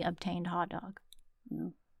legally obtained hot dog. Yeah.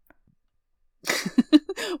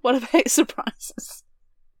 What about surprises?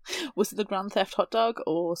 Was it the Grand Theft hot dog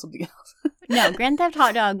or something else? No, Grand Theft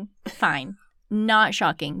hot dog, fine. Not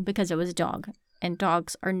shocking because it was a dog, and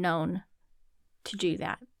dogs are known to do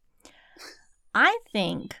that. I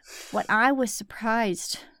think what I was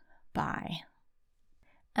surprised by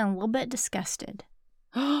and a little bit disgusted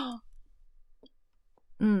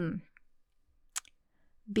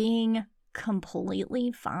being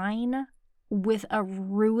completely fine with a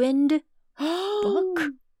ruined book.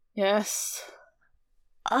 Yes.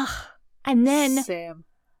 Ugh. And then Sam.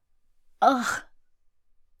 Ugh.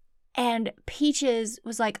 And Peaches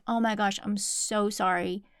was like, oh my gosh, I'm so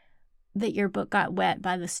sorry that your book got wet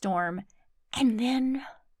by the storm. And then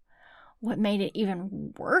what made it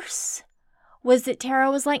even worse was that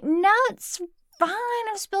Tara was like, no, it's fine.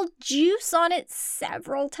 I've spilled juice on it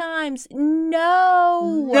several times.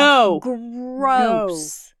 No.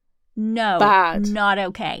 Gross. No. Bad. Not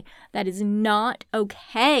okay. That is not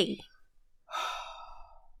okay.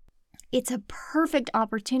 It's a perfect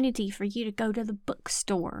opportunity for you to go to the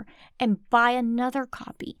bookstore and buy another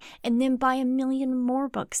copy and then buy a million more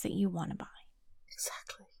books that you want to buy.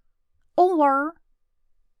 Exactly. Or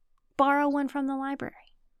borrow one from the library.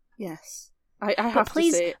 Yes. I have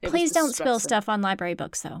to say, please don't spill stuff on library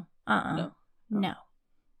books, though. No.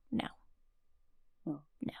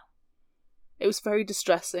 It was very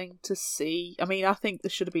distressing to see. I mean, I think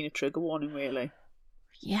there should have been a trigger warning, really.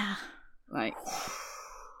 Yeah. Like...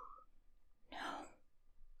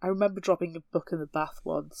 I remember dropping a book in the bath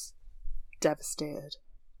once. Devastated.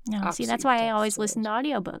 No, Absolutely see, that's why I always devastated. listen to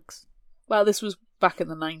audiobooks. Well, this was back in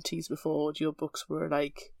the 90s before audiobooks were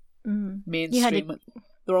like mainstream.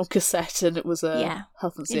 They're on cassette and it was a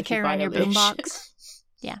health and safety carry violation. On your boombox.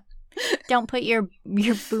 Yeah. Don't put your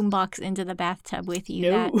boombox into the bathtub with you.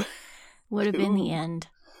 No. That would have been the end.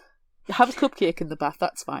 Have a cupcake in the bath,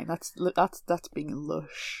 that's fine. That's being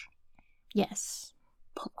lush. Yes.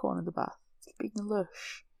 Popcorn in the bath. It's being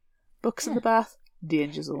lush. Books in the bath,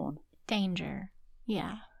 danger zone. Danger.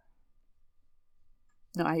 Yeah.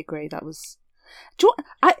 No, I agree. That was...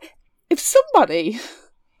 if somebody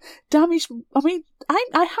damaged... I mean, I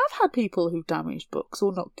have had people who've damaged books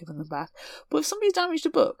or not given them back. But if somebody's damaged a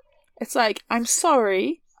book, it's like, I'm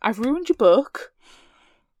sorry, I've ruined your book.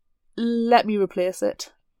 Let me replace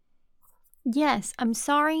it. Yes, I'm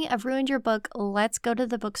sorry, I've ruined your book. Let's go to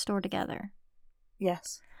the bookstore together.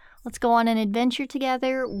 Yes. Let's go on an adventure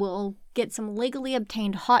together. We'll get some legally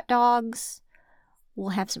obtained hot dogs.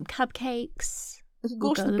 We'll have some cupcakes. We can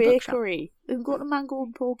go to the bakery. We can go to Mango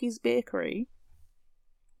and Porky's bakery.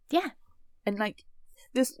 Yeah. And like,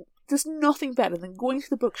 there's nothing better than going to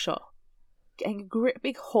the bookshop, getting a great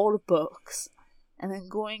big haul of books, and then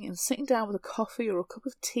going and sitting down with a coffee or a cup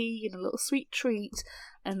of tea and a little sweet treat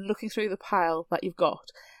and looking through the pile that you've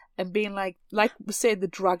got. And being like we said, the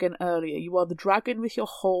dragon earlier, you are the dragon with your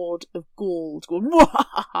hoard of gold going,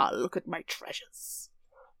 look at my treasures.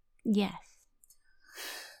 Yes.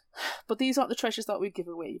 But these aren't the treasures that we give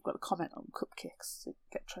away. You've got to comment on cupcakes to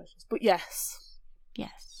get treasures. But yes.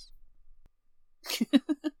 Yes.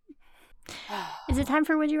 Is it time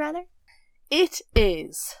for Would You Rather? It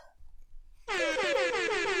is.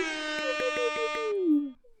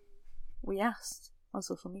 We asked on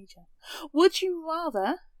social media, would you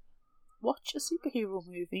rather watch a superhero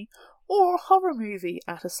movie or a horror movie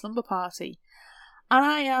at a slumber party? And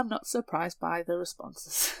I am not surprised by the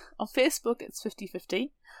responses. On Facebook, it's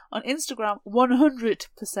 50-50. On Instagram,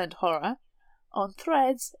 100% horror. On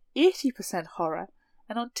Threads, 80% horror.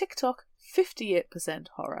 And on TikTok, 58%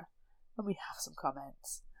 horror. And we have some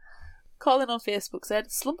comments. Colin on Facebook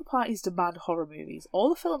said, slumber parties demand horror movies. All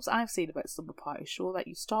the films I've seen about slumber parties show that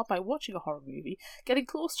you start by watching a horror movie, getting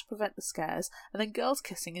close to prevent the scares, and then girls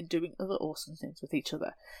kissing and doing other awesome things with each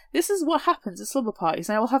other. This is what happens at slumber parties,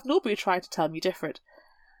 and I will have nobody try to tell me different.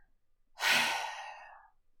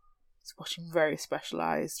 It's watching very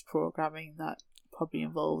specialised programming that probably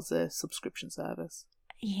involves a subscription service.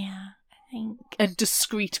 Yeah, I think. And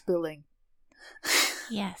discreet billing.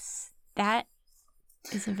 Yes, that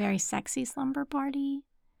is a very sexy slumber party.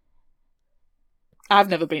 I've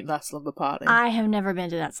never been to that slumber party. I have never been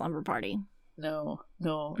to that slumber party. No.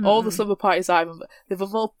 Mm-mm. All the slumber parties they've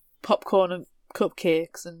involved popcorn and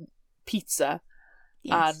cupcakes and pizza.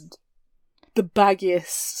 Yes. And the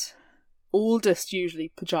baggiest, oldest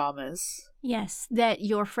usually pyjamas. Yes, that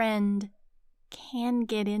your friend can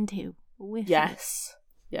get into with Yes.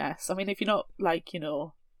 I mean, if you're not, like,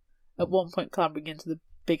 at one point clambering into the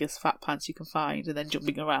biggest fat pants you can find and then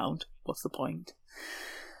jumping around, what's the point?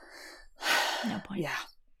 No point. Yeah.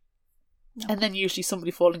 No and point. Then usually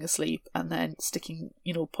somebody falling asleep and then sticking,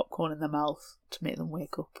 popcorn in their mouth to make them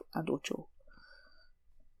wake up and or choke.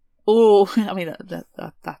 Oh, I mean,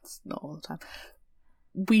 that's not all the time.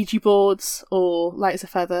 Ouija boards or light as a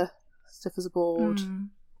feather, stiff as a board.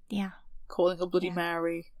 Yeah. Calling a Bloody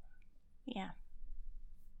Mary. Yeah.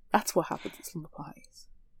 That's what happens at slumber parties.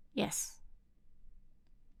 Yes.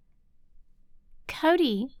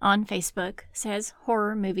 Cody on Facebook says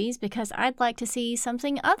horror movies because I'd like to see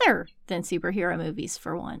something other than superhero movies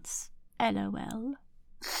for once. LOL.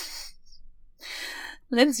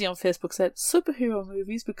 Lindsay on Facebook said superhero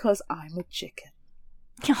movies because I'm a chicken.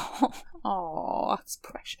 Oh, that's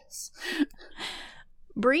precious.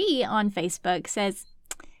 Bree on Facebook says,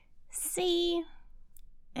 see,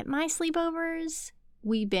 at my sleepovers,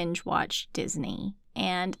 we binge watch Disney,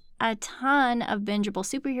 and a ton of bingeable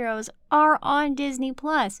superheroes are on Disney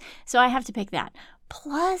Plus, so I have to pick that.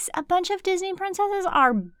 Plus, a bunch of Disney princesses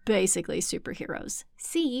are basically superheroes.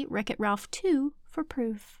 See Wreck-It Ralph 2 for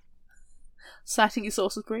proof. Citing your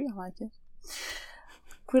sources, Brie, I like it.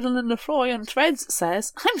 Gwendolyn Lefroy on Threads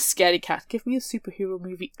says, I'm a scaredy cat, give me a superhero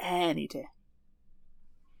movie any day.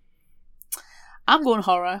 I'm going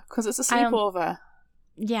horror, because it's a sleepover.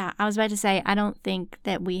 Yeah, I was about to say, I don't think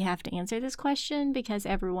that we have to answer this question because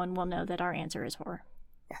everyone will know that our answer is horror.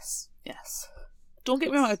 Yes. Don't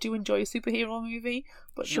get me wrong, I do enjoy a superhero movie,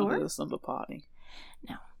 but not at a slumber party.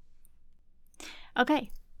 No.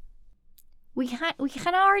 Okay. We kind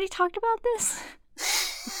of already talked about this.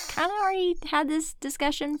 Kind of already had this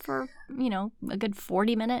discussion for, a good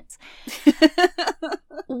 40 minutes.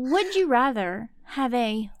 Would you rather have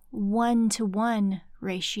a 1-to-1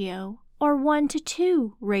 ratio or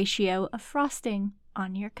 1-to-2 ratio of frosting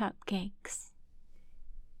on your cupcakes?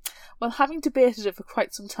 Well, having debated it for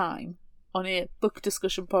quite some time on a book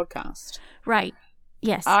discussion podcast. Right.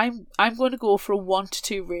 Yes. I'm going to go for a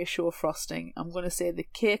 1-to-2 ratio of frosting. I'm going to say the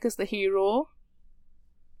cake is the hero.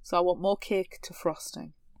 So I want more cake to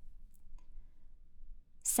frosting.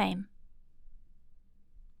 Same.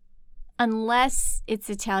 Unless it's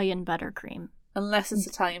Italian buttercream. Unless it's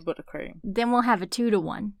Italian buttercream. Then we'll have a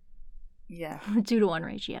 2-to-1. Yeah. 2-to-1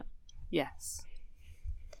 ratio. Yes.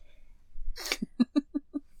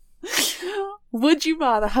 Would you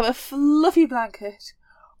rather have a fluffy blanket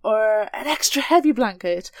or an extra heavy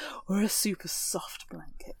blanket or a super soft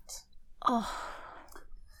blanket? Oh.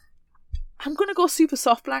 I'm going to go super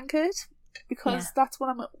soft blanket because that's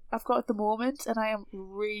what I've got at the moment, and I am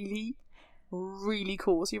really, really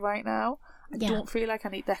cozy right now. I don't feel like I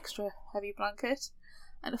need the extra heavy blanket.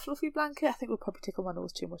 And a fluffy blanket, I think, would probably tickle my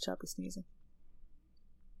nose too much. I'd be sneezing.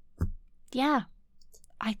 Yeah.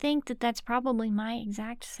 I think that's probably my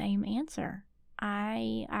exact same answer.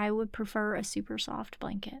 I would prefer a super soft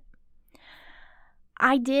blanket.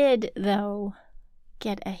 I did, though,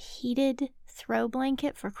 get a heated throw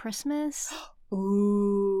blanket for Christmas.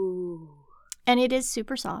 Ooh. And it is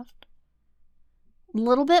super soft. A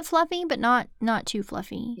little bit fluffy, but not too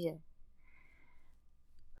fluffy. Yeah.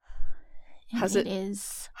 Has it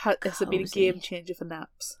been a game changer for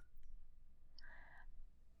naps?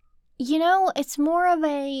 It's more of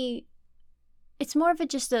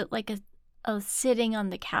just a sitting on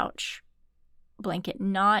the couch blanket,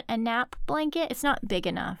 not a nap blanket. It's not big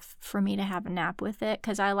enough for me to have a nap with it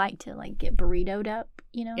because I like to get burritoed up,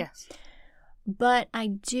 Yes. but I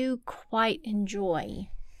do quite enjoy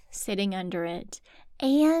sitting under it.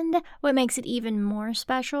 And what makes it even more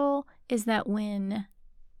special is that when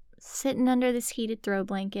sitting under this heated throw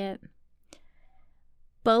blanket,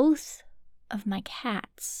 both of my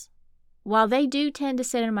cats, while they do tend to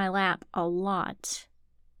sit in my lap a lot,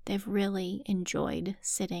 they've really enjoyed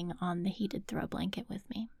sitting on the heated throw blanket with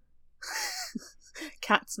me.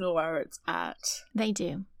 Cats know where it's at. They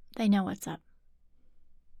do. They know what's up.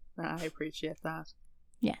 I appreciate that.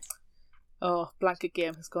 Yes. Oh, blanket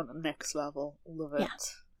game has gone to the next level. Love it. Yeah.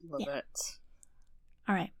 Love Yeah. it.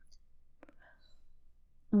 All right.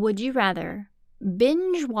 Would you rather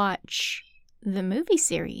binge watch the movie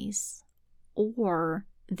series or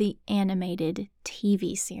the animated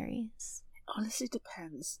TV series? It honestly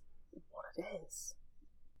depends what it is.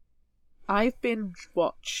 I've binge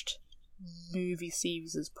watched movie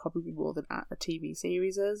series probably more than a TV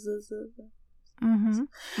series is. Mm-hmm.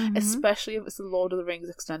 Mm-hmm. Especially if it's the Lord of the Rings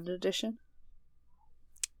extended edition.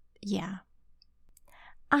 Yeah.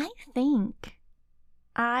 I think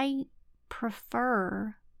I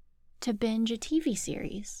prefer to binge a TV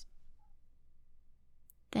series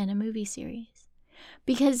than a movie series.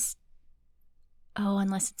 Because,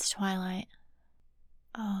 unless it's Twilight.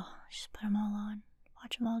 Just put them all on.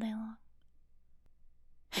 Watch them all day long.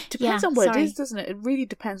 It depends on what it is, doesn't it? It really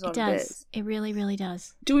depends on what it is. It really, really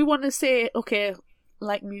does. Do we want to say, okay,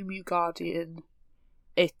 like Mew Mew Guardian,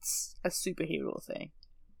 it's a superhero thing?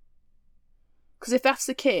 Because if that's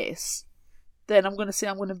the case, then I'm going to say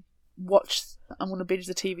I'm going to binge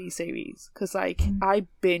the TV series. Because, I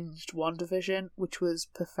binged WandaVision, which was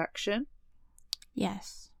perfection.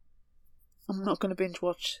 Yes. I'm not going to binge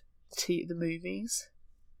watch the movies.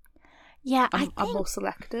 Yeah, I'm more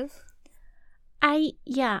selective. I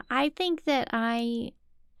think that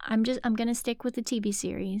I'm going to stick with the TV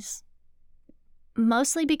series.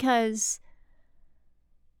 Mostly because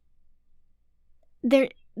they're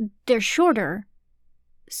shorter.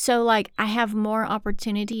 So, like, I have more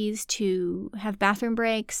opportunities to have bathroom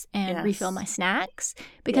breaks and refill my snacks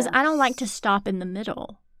because I don't like to stop in the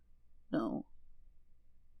middle. No.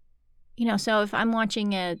 So if I'm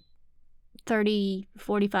watching a 30,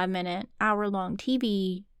 45-minute, hour-long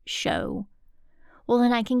TV show, well,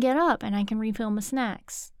 then I can get up and I can refill my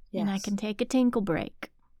snacks. Yes. And I can take a tinkle break.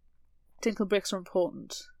 Tinkle breaks are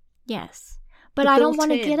important. Yes. But I don't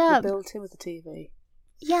want to get up. They're built in with the TV.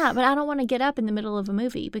 Yeah, but I don't want to get up in the middle of a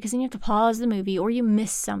movie because then you have to pause the movie or you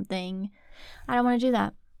miss something. I don't want to do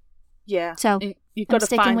that. Yeah. So you've got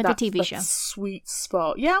to find with that, the TV that show. Sweet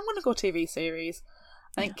spot. Yeah, I'm going to go TV series.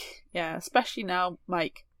 I think, especially now,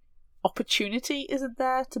 like, opportunity isn't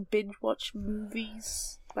there to binge watch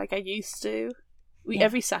movies like I used to.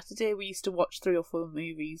 Every Saturday we used to watch 3 or 4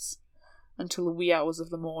 movies until the wee hours of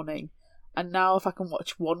the morning. And now if I can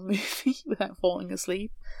watch one movie without falling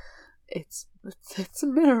asleep, it's a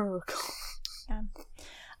miracle.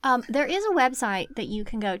 Yeah. There is a website that you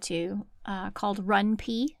can go to called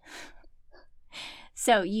RunPee.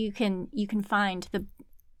 So you can find the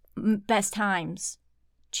best times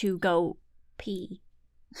to go pee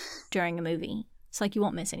during a movie. It's like you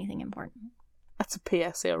won't miss anything important. That's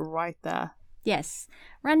a PSA right there. Yes.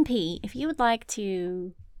 RunPee, if you would like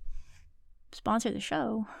to sponsor the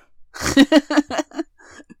show,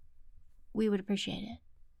 we would appreciate it.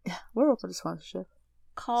 Yeah, we're open to sponsorship.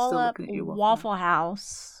 Call up Waffle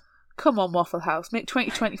House. Come on, Waffle House. Make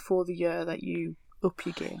 2024 the year that you up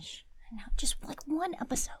your game. No, just like one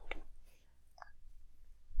episode.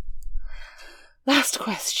 Last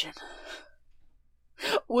question.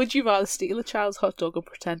 Would you rather steal a child's hot dog or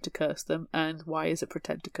pretend to curse them? And why is it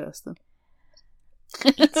pretend to curse them?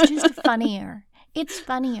 It's just funnier. It's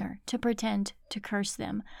funnier to pretend to curse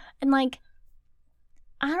them. And like,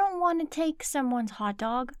 I don't want to take someone's hot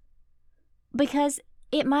dog because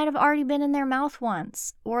it might have already been in their mouth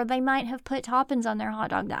once, or they might have put toppings on their hot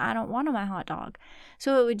dog that I don't want on my hot dog.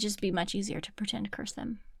 So it would just be much easier to pretend to curse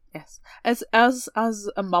them. Yes. As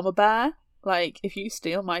a mama bear, like, if you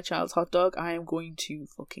steal my child's hot dog, I am going to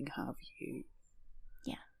fucking have you.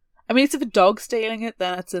 Yeah. I mean, it's if a dog's stealing it,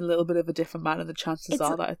 then it's a little bit of a different matter. The chances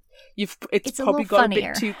are that it's probably got funnier.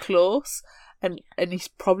 A bit too close, and he's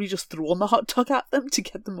probably just thrown the hot dog at them to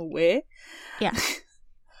get them away. Yeah.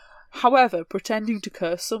 However, pretending to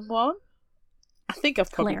curse someone, I think I've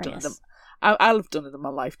probably done it. I'll have done it in my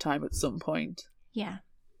lifetime at some point. Yeah.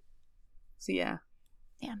 So yeah.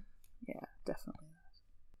 Yeah. Yeah, definitely.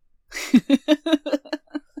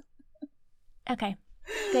 Okay.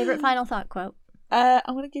 Favorite final thought quote?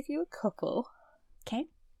 I'm going to give you a couple. Okay.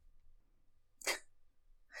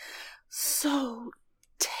 So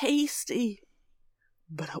tasty,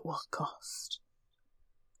 but at what cost?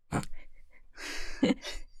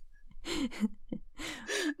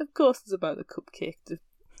 Of course it's about the cupcake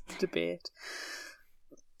debate.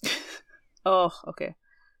 Oh, okay.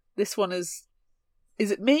 This one is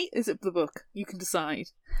it me? Is it the book? You can decide.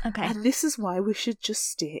 Okay. And this is why we should just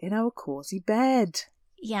stay in our cozy bed.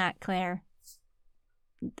 Yeah, Claire.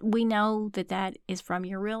 We know that is from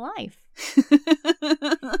your real life.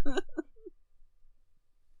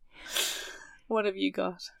 What have you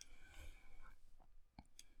got?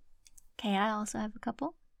 Okay, I also have a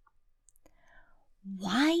couple.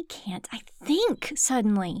 Why can't I think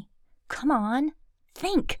suddenly? Come on,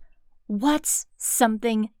 think. What's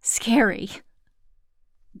something scary?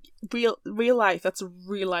 Real life. That's a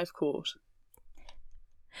real life quote.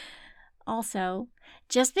 Also,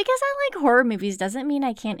 just because I like horror movies doesn't mean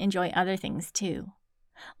I can't enjoy other things too.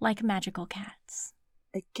 Like magical cats.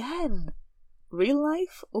 Again, real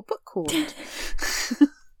life or book quote?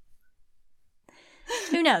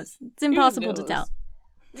 Who knows? It's impossible to tell.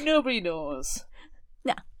 Nobody knows.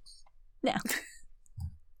 No.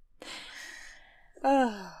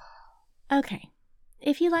 Okay.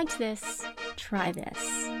 If you liked this, try this.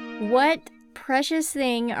 What precious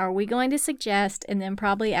thing are we going to suggest and then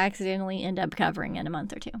probably accidentally end up covering in a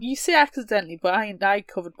month or two? You say accidentally, but I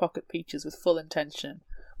covered Pocket Peaches with full intention.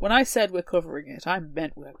 When I said we're covering it, I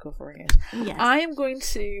meant we're covering it. Yes. I am going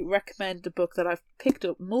to recommend a book that I've picked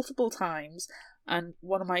up multiple times, and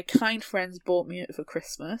one of my kind friends bought me it for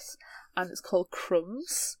Christmas, and it's called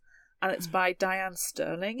Crumbs, and it's by Diane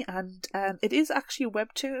Sterling, and it is actually a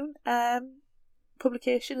webtoon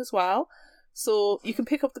publication as well. So you can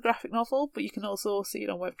pick up the graphic novel, but you can also see it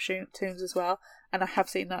on webtoons as well. And I have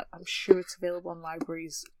seen that. I'm sure it's available in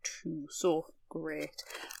libraries too. So great.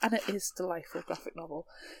 And it is a delightful graphic novel.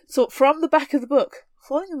 So from the back of the book,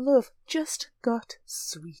 falling in love just got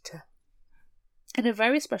sweeter. In a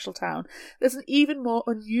very special town, there's an even more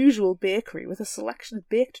unusual bakery with a selection of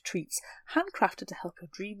baked treats handcrafted to help your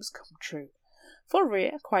dreams come true. For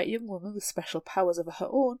Rhea, a quiet young woman with special powers of her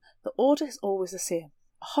own, the order is always the same.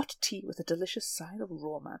 A hot tea with a delicious side of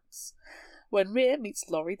romance. When Rhea meets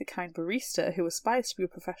Laurie, the kind barista who aspires to be a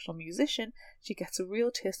professional musician, she gets a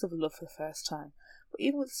real taste of love for the first time. But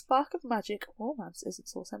even with a spark of magic, romance isn't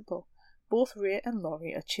so simple. Both Rhea and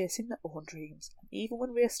Laurie are chasing their own dreams, and even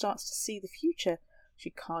when Rhea starts to see the future,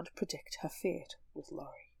 she can't predict her fate with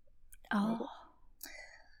Laurie. Oh.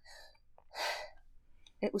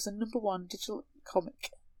 It was a #1 digital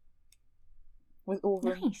comic with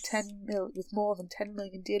over Nice. with more than 10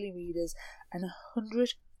 million daily readers and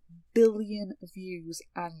 100 billion views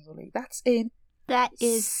annually. That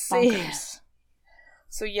is bonkers.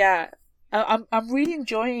 So yeah, I'm really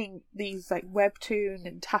enjoying these like webtoon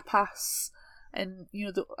and tapas, and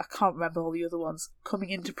I can't remember all the other ones coming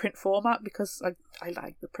into print format because I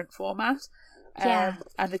like the print format. Yeah,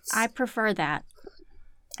 and I prefer that.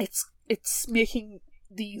 It's making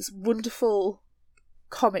these wonderful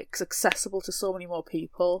comics accessible to so many more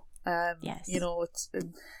people. Yes.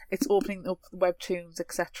 It's opening up webtoons,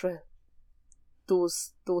 etc.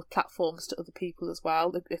 Those platforms to other people as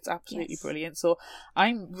well. It's absolutely brilliant. So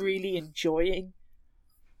I'm really enjoying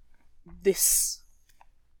this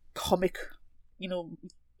comic,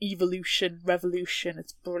 revolution.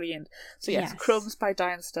 It's brilliant. So yes, Crumbs by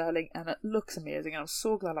Diane Sterling, and it looks amazing. And I'm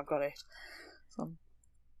so glad I've got it. So I'm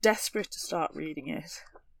desperate to start reading it.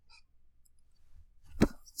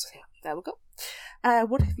 So yeah, there we go.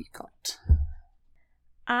 What have you got?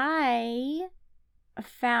 I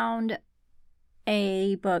found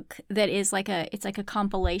a book that is it's like a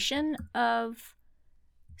compilation of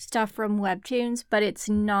stuff from webtoons, but it's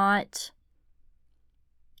not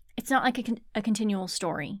like a continual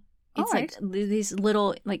story. It's like these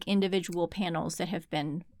little like individual panels that have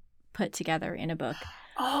been put together in a book.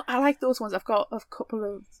 Oh, I like those ones. I've got a couple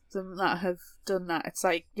of them that have done that. It's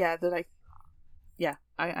like, yeah, they're like, yeah,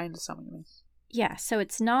 I understand what you mean. Yeah, so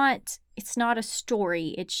it's not a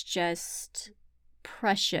story. It's just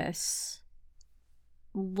precious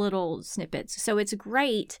little snippets. So it's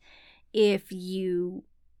great if you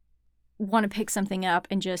want to pick something up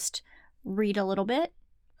and just read a little bit,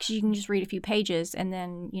 because you can just read a few pages and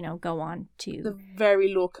then, go on to... The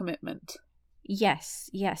very low commitment. Yes,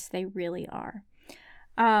 they really are.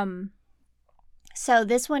 So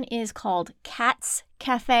this one is called Cat's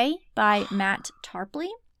Cafe by Matt Tarpley.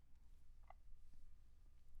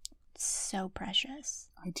 So precious.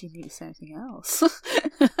 I do need to say anything else.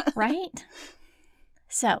 Right?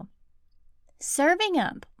 So, serving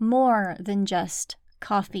up more than just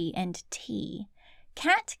coffee and tea,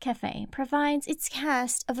 Cat Cafe provides its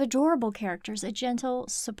cast of adorable characters a gentle,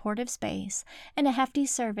 supportive space and a hefty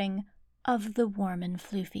serving of the warm and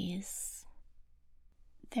floofies.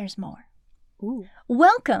 There's more. Ooh.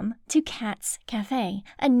 Welcome to Cat's Cafe,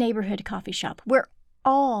 a neighborhood coffee shop where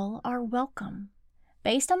all are welcome.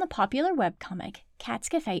 Based on the popular webcomic, Cat's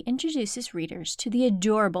Cafe introduces readers to the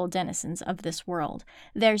adorable denizens of this world.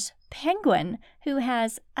 There's Penguin, who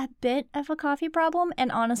has a bit of a coffee problem,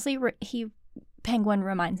 and honestly, Penguin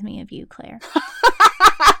reminds me of you, Claire.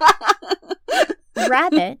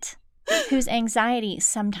 Rabbit, whose anxiety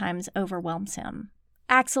sometimes overwhelms him.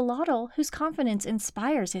 Axolotl, whose confidence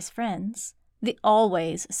inspires his friends. The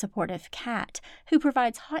always supportive cat, who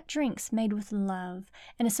provides hot drinks made with love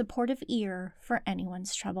and a supportive ear for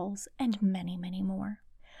anyone's troubles, and many, many more.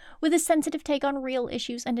 With a sensitive take on real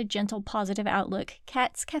issues and a gentle, positive outlook,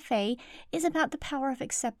 Cat's Cafe is about the power of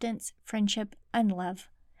acceptance, friendship, and love.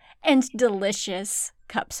 And delicious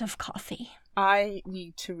cups of coffee. I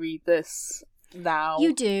need to read this now.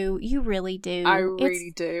 You do. You really do. I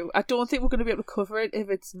really do. I don't think we're going to be able to cover it if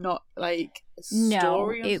it's not like a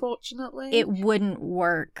story, unfortunately. It wouldn't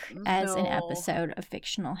work as an episode of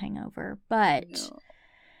Fictional Hangover, but...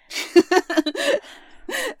 No.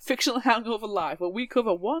 Fictional Hangover Live, where we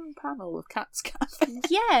cover one panel of Cat's Cafe.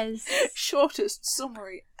 Yes. Shortest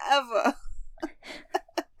summary ever.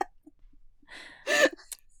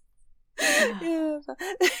 Yeah.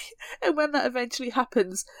 And when that eventually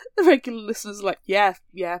happens, the regular listeners are like, yeah,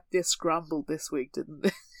 they scrambled this week, didn't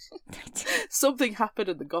they? Something happened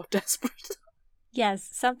and they got desperate. Yes,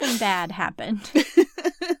 something bad happened.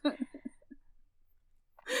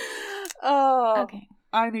 Oh, okay.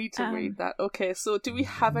 I need to read that. Okay, so do we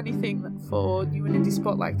have anything for New and Indie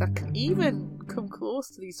Spotlight that can even come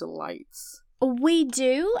close to these delights? We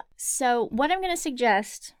do. So what I'm going to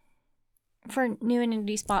suggest for New and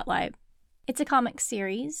Indie Spotlight, it's a comic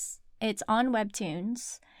series. It's on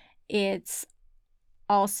Webtoons. It's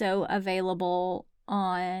also available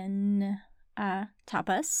on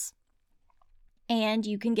Tapas. And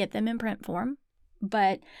you can get them in print form.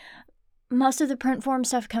 But most of the print form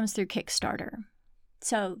stuff comes through Kickstarter.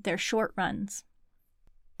 So they're short runs.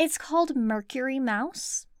 It's called Mercury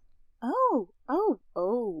Mouse. Oh.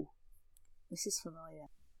 This is familiar.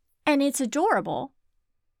 And it's adorable.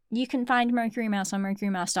 You can find Mercury Mouse on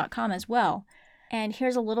mercurymouse.com as well. And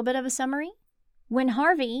here's a little bit of a summary. When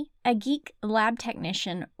Harvey, a geek lab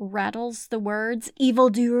technician, rattles the words,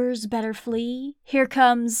 "Evildoers better flee, here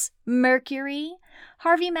comes Mercury,"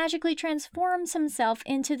 Harvey magically transforms himself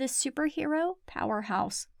into this superhero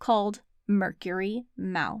powerhouse called Mercury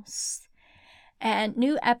Mouse. And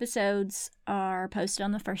new episodes are posted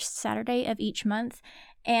on the first Saturday of each month.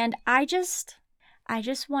 And I just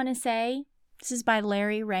want to say, this is by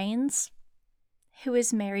Larry Rains, who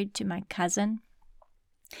is married to my cousin.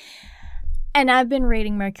 And I've been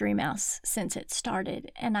reading Mercury Mouse since it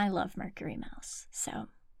started, and I love Mercury Mouse. So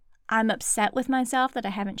I'm upset with myself that I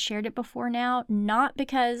haven't shared it before now, not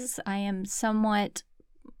because I am somewhat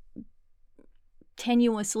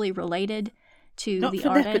tenuously related to not the for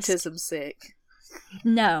artist. nepotism's sake.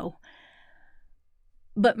 No.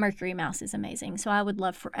 But Mercury Mouse is amazing, so I would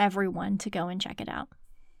love for everyone to go and check it out.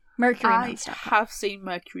 MercuryMouse.com. I have seen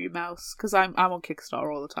Mercury Mouse because I'm on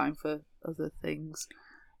Kickstarter all the time for other things,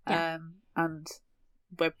 and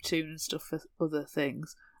Webtoon and stuff for other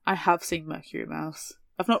things. I have seen Mercury Mouse.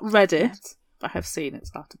 I've not read it, but I have seen it.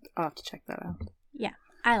 So I'll have to check that out. Yeah,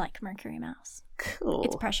 I like Mercury Mouse. Cool.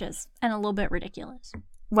 It's precious and a little bit ridiculous.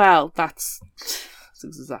 Well, that's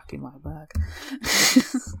exactly my bag.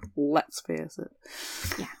 Let's face it.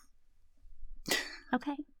 Yeah.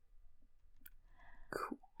 Okay.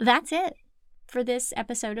 Cool. That's it for this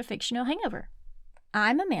episode of Fictional Hangover.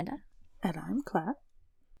 I'm Amanda. And I'm Claire.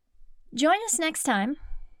 Join us next time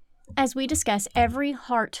as we discuss Every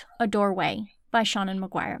Heart a Doorway by Seanan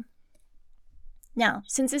McGuire. Now,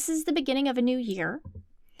 since this is the beginning of a new year,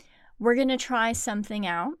 we're going to try something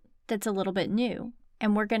out that's a little bit new.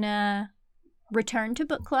 And we're going to return to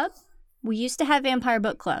book club. We used to have Vampire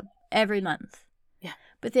Book Club every month. Yeah.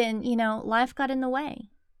 But then, life got in the way.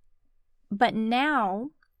 But now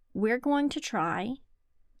we're going to try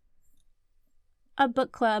a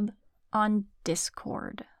book club on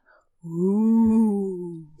Discord.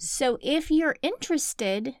 Ooh. So if you're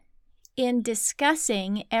interested in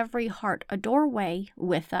discussing Every Heart a Doorway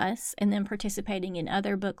with us and then participating in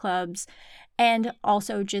other book clubs and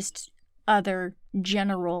also just other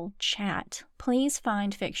general chat, please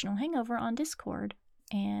find Fictional Hangover on Discord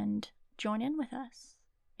and join in with us.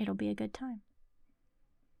 It'll be a good time.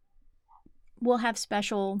 We'll have a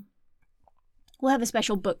special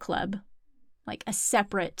book club, like a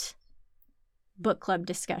separate book club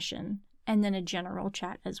discussion, and then a general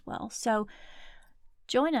chat as well. So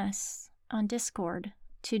join us on Discord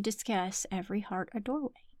to discuss Every Heart a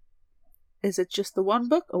Doorway. Is it just the one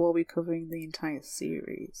book, or are we covering the entire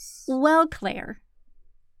series? Well, Claire,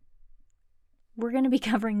 we're going to be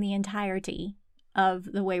covering the entirety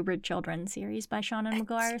of the Wayward Children series by Seanan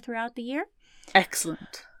McGuire throughout the year.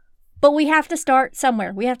 Excellent. But we have to start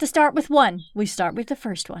somewhere. We have to start with one. We start with the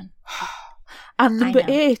first one. And number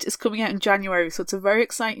 8 is coming out in January, so it's a very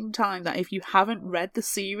exciting time that if you haven't read the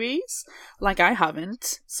series, like I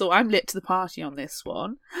haven't, so I'm late to the party on this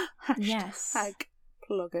one. Yes.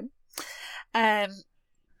 Plug-in. Then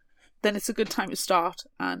it's a good time to start,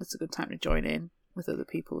 and it's a good time to join in with other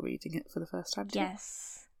people reading it for the first time too.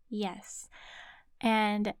 Yes.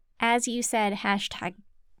 And as you said,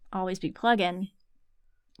 always be plug-in,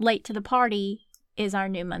 late to the party is our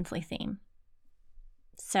new monthly theme.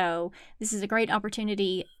 So this is a great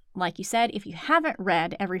opportunity, like you said, if you haven't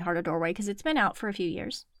read Every Heart a Doorway, because it's been out for a few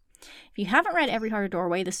years. If you haven't read Every Heart a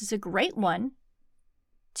Doorway, this is a great one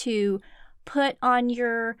to put on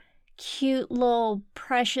your cute little,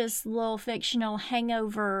 precious little fictional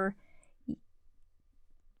hangover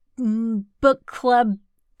book club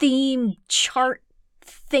theme chart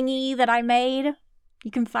thingy that I made.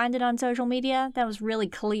 You can find it on social media. That was really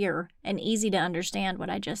clear and easy to understand what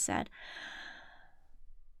I just said.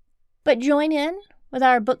 But join in with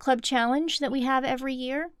our book club challenge that we have every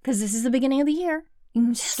year, because this is the beginning of the year. You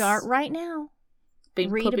can start right now. Being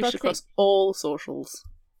published across all socials.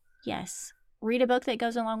 Yes. Read a book that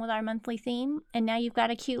goes along with our monthly theme, and now you've got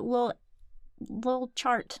a cute little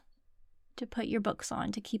chart to put your books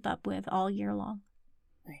on to keep up with all year long.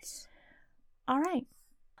 Nice. All right.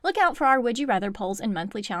 Look out for our Would You Rather polls and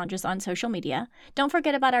monthly challenges on social media. Don't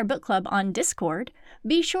forget about our book club on Discord.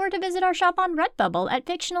 Be sure to visit our shop on Redbubble at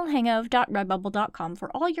fictionalhangover.redbubble.com for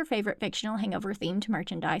all your favorite Fictional Hangover themed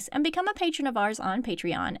merchandise, and become a patron of ours on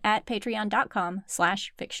Patreon at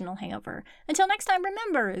patreon.com/fictionalhangover. Until next time,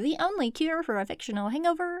 remember, the only cure for a fictional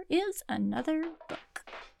hangover is another book.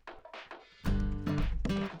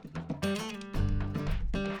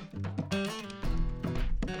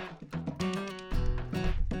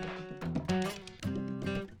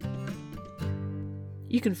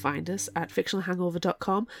 You can find us at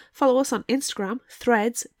fictionalhangover.com. Follow us on Instagram,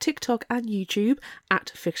 Threads, TikTok and YouTube at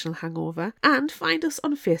Fictional Hangover. And find us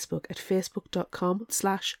on Facebook at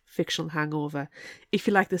facebook.com/fictionalhangover. If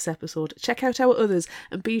you like this episode, check out our others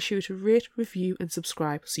and be sure to rate, review and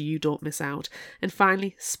subscribe so you don't miss out. And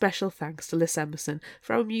finally, special thanks to Liz Emerson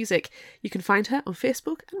for our music. You can find her on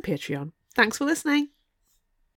Facebook and Patreon. Thanks for listening.